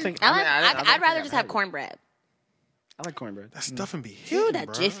this a thing? I don't think. I like, I don't I'd think rather I've just had have it. cornbread. I like cornbread. that stuffing be Dude, hitting, that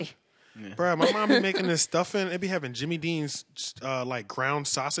bro. jiffy. Bro, my mom be making this stuffing. It be having Jimmy Dean's like ground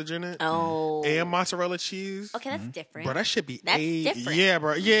sausage in it Oh, and mozzarella cheese. okay, that's different. Bro, that should be That's different. Yeah,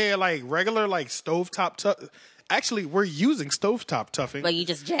 bro. Yeah, like regular like stovetop tuff. Actually, we're using stovetop tuffing. But you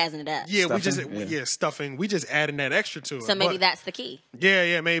just jazzing it up. yeah, we just Stuffing? Yeah. stuffing. We just adding that extra to it. So maybe But- that's the key.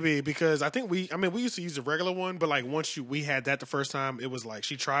 Yeah, maybe because I think we used to use the regular one, but like we had that the first time, it was like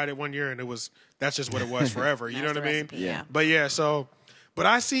she tried it one year and that's just what it was forever. You know what That's I the mean? recipe, yeah. But yeah, so. But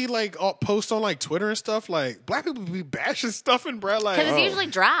I see like all posts on like Twitter and stuff like black people be bashing stuffing, bro. Like, Because it's usually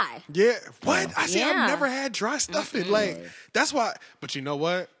dry. yeah, what? I see. Yeah. I've never had dry stuffing. Like that's why. But you know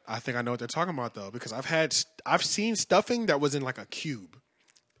what? I think I know what they're talking about though, because I've seen stuffing that was in like a cube.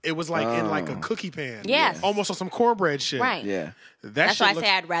 It was like in like a cookie pan. Yes. almost on some cornbred shit. Right. Yeah. That's shit why I looks-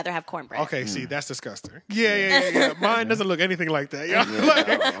 say I'd rather have cornbread. Okay, see, that's disgusting. Yeah. Mine doesn't look anything like that. Yeah, like,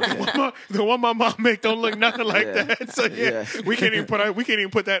 the one my mom make don't look nothing like Yeah. that. So yeah, we can't even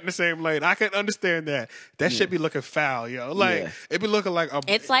put that in the same lane. I can understand that. That should be looking foul, yo. Like Yeah. it be looking like a.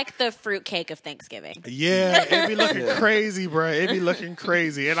 It's like the fruit cake of Thanksgiving. Yeah, it be looking crazy, bro. It be looking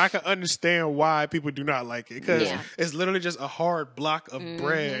crazy, and I can understand why people do not like it because Yeah. it's literally just a hard block of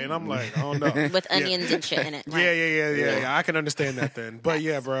bread, and I'm like, oh no, With onions and shit in it. Right. yeah. I can understand that then. But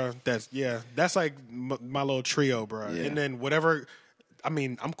yeah, bro, that's like my little trio, bro. Yeah. And then whatever I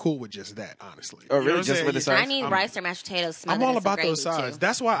mean, I'm cool with just that, honestly. Oh, You know really? what I'm Just saying? with the sides? I need rice or mashed potatoes. I'm smothered all in some about those gravy, sides. too.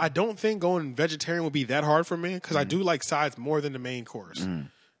 That's why I don't think going vegetarian would be that hard for me because I do like sides more than the main course.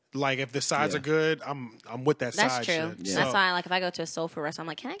 Like if the sides Yeah. are good, I'm with that That's side true. shit. Yeah. That's So- why, like, if I go to a soul food restaurant, I'm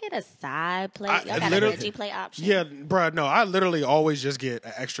like, can I get a side plate? I Y'all got a literally- veggie plate option? Yeah, bro. No, I literally always just get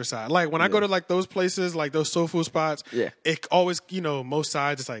an extra side. Like when I go to like those places, like those soul food spots. Yeah. It always, most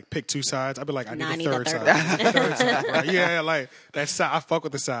sides. It's like pick 2 sides. I'd be like, I Nah, I need need a the third third side. I need a third side, bro. Yeah, like that side. I fuck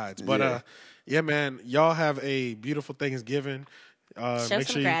with the sides, but yeah, man. Y'all have a beautiful Thanksgiving. Show Make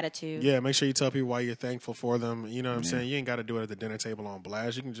some sure gratitude. Yeah, make sure you tell people why you're thankful for them. You know what I'm saying? You ain't got to do it at the dinner table on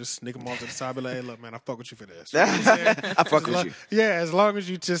blast. You can just sneak them off to the side, be like, hey, look, man, I fuck with you for this. You know what I'm saying? I fuck with you. Yeah, as long as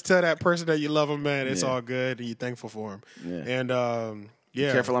you just tell that person that you love them, man, it's all good, and you're thankful for them. Yeah. And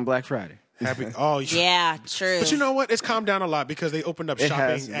yeah, Careful on Black Friday. happy. Oh, Yeah, true. But you know what? It's calmed down a lot because they opened up It shopping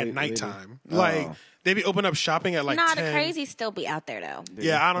has at lately. nighttime. Oh. Like they be opening up shopping at like nah, 10. the crazies still be out there, though.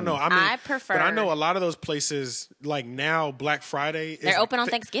 Yeah, I don't know. I mean, I prefer- but I know a lot of those places. Like now, Black Friday. They're is open on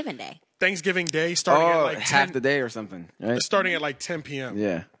Thanksgiving Day. Thanksgiving Day, starting at like 10, half the day or something, right? starting at like 10 p.m.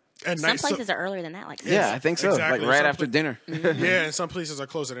 Yeah. At Some night, so- places are earlier than that, like Yeah, I think so. Exactly. Like right Some after dinner. Yeah, and some places are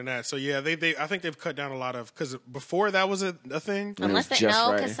closer than that. So yeah, they I think they've cut down a lot of because before that was a thing. Unless they just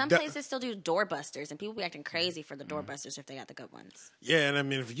no, right. because some That- places still do doorbusters, and people be acting crazy for the doorbusters if they got the good ones. Yeah, and I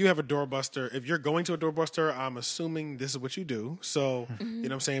mean, if you have a doorbuster, if you're going to a doorbuster, I'm assuming this is what you do. So you know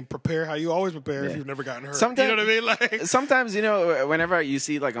what I'm saying, prepare how you always prepare if Yeah. you've never gotten hurt. Sometimes- you know what I mean? Like Sometimes, whenever you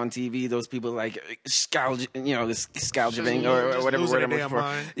see like on TV, those people like this scalging or Just whatever losing word I'm their looking damn for.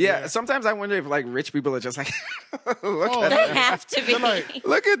 mind. Yeah, Yeah. sometimes I wonder if like rich people are just like, Oh, They have to be. like-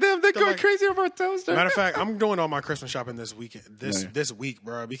 look at them, they're going like- crazy over a toaster. Matter of fact, I'm doing all my Christmas shopping this weekend, Yeah. this week,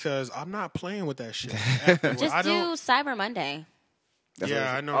 bro, because I'm not playing with that shit. Afterward. Just I do don't. Cyber Monday.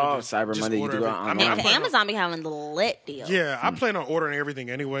 Yeah, I know. Oh, Just- Cyber just Monday, you order do it everything. online. I'm And planning on- Amazon be having the lit deals. Yeah, I plan on ordering everything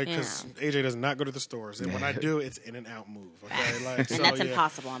anyway because AJ does not go to the stores, and when I do, it's in and out move. Okay, like, And that's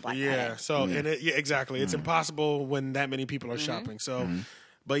impossible on Black Yeah, Friday. so and exactly, it's impossible when that many people are shopping. So,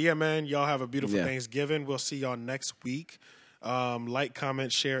 but yeah, man, y'all have a beautiful Yeah. Thanksgiving. We'll see y'all next week. Like,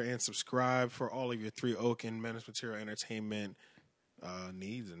 comment, share, and subscribe for all of your 3 Oak and Menace Material Entertainment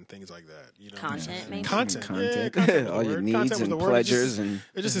needs and things like that. You know, what I'm Content, saying? maybe? Content, Content. Yeah, content was the All your word. needs Content was and the word. pleasures and-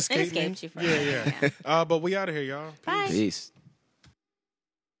 it just It escaped me. escaped you for a Yeah, minute, yeah. But we out of here, y'all. Bye. Peace.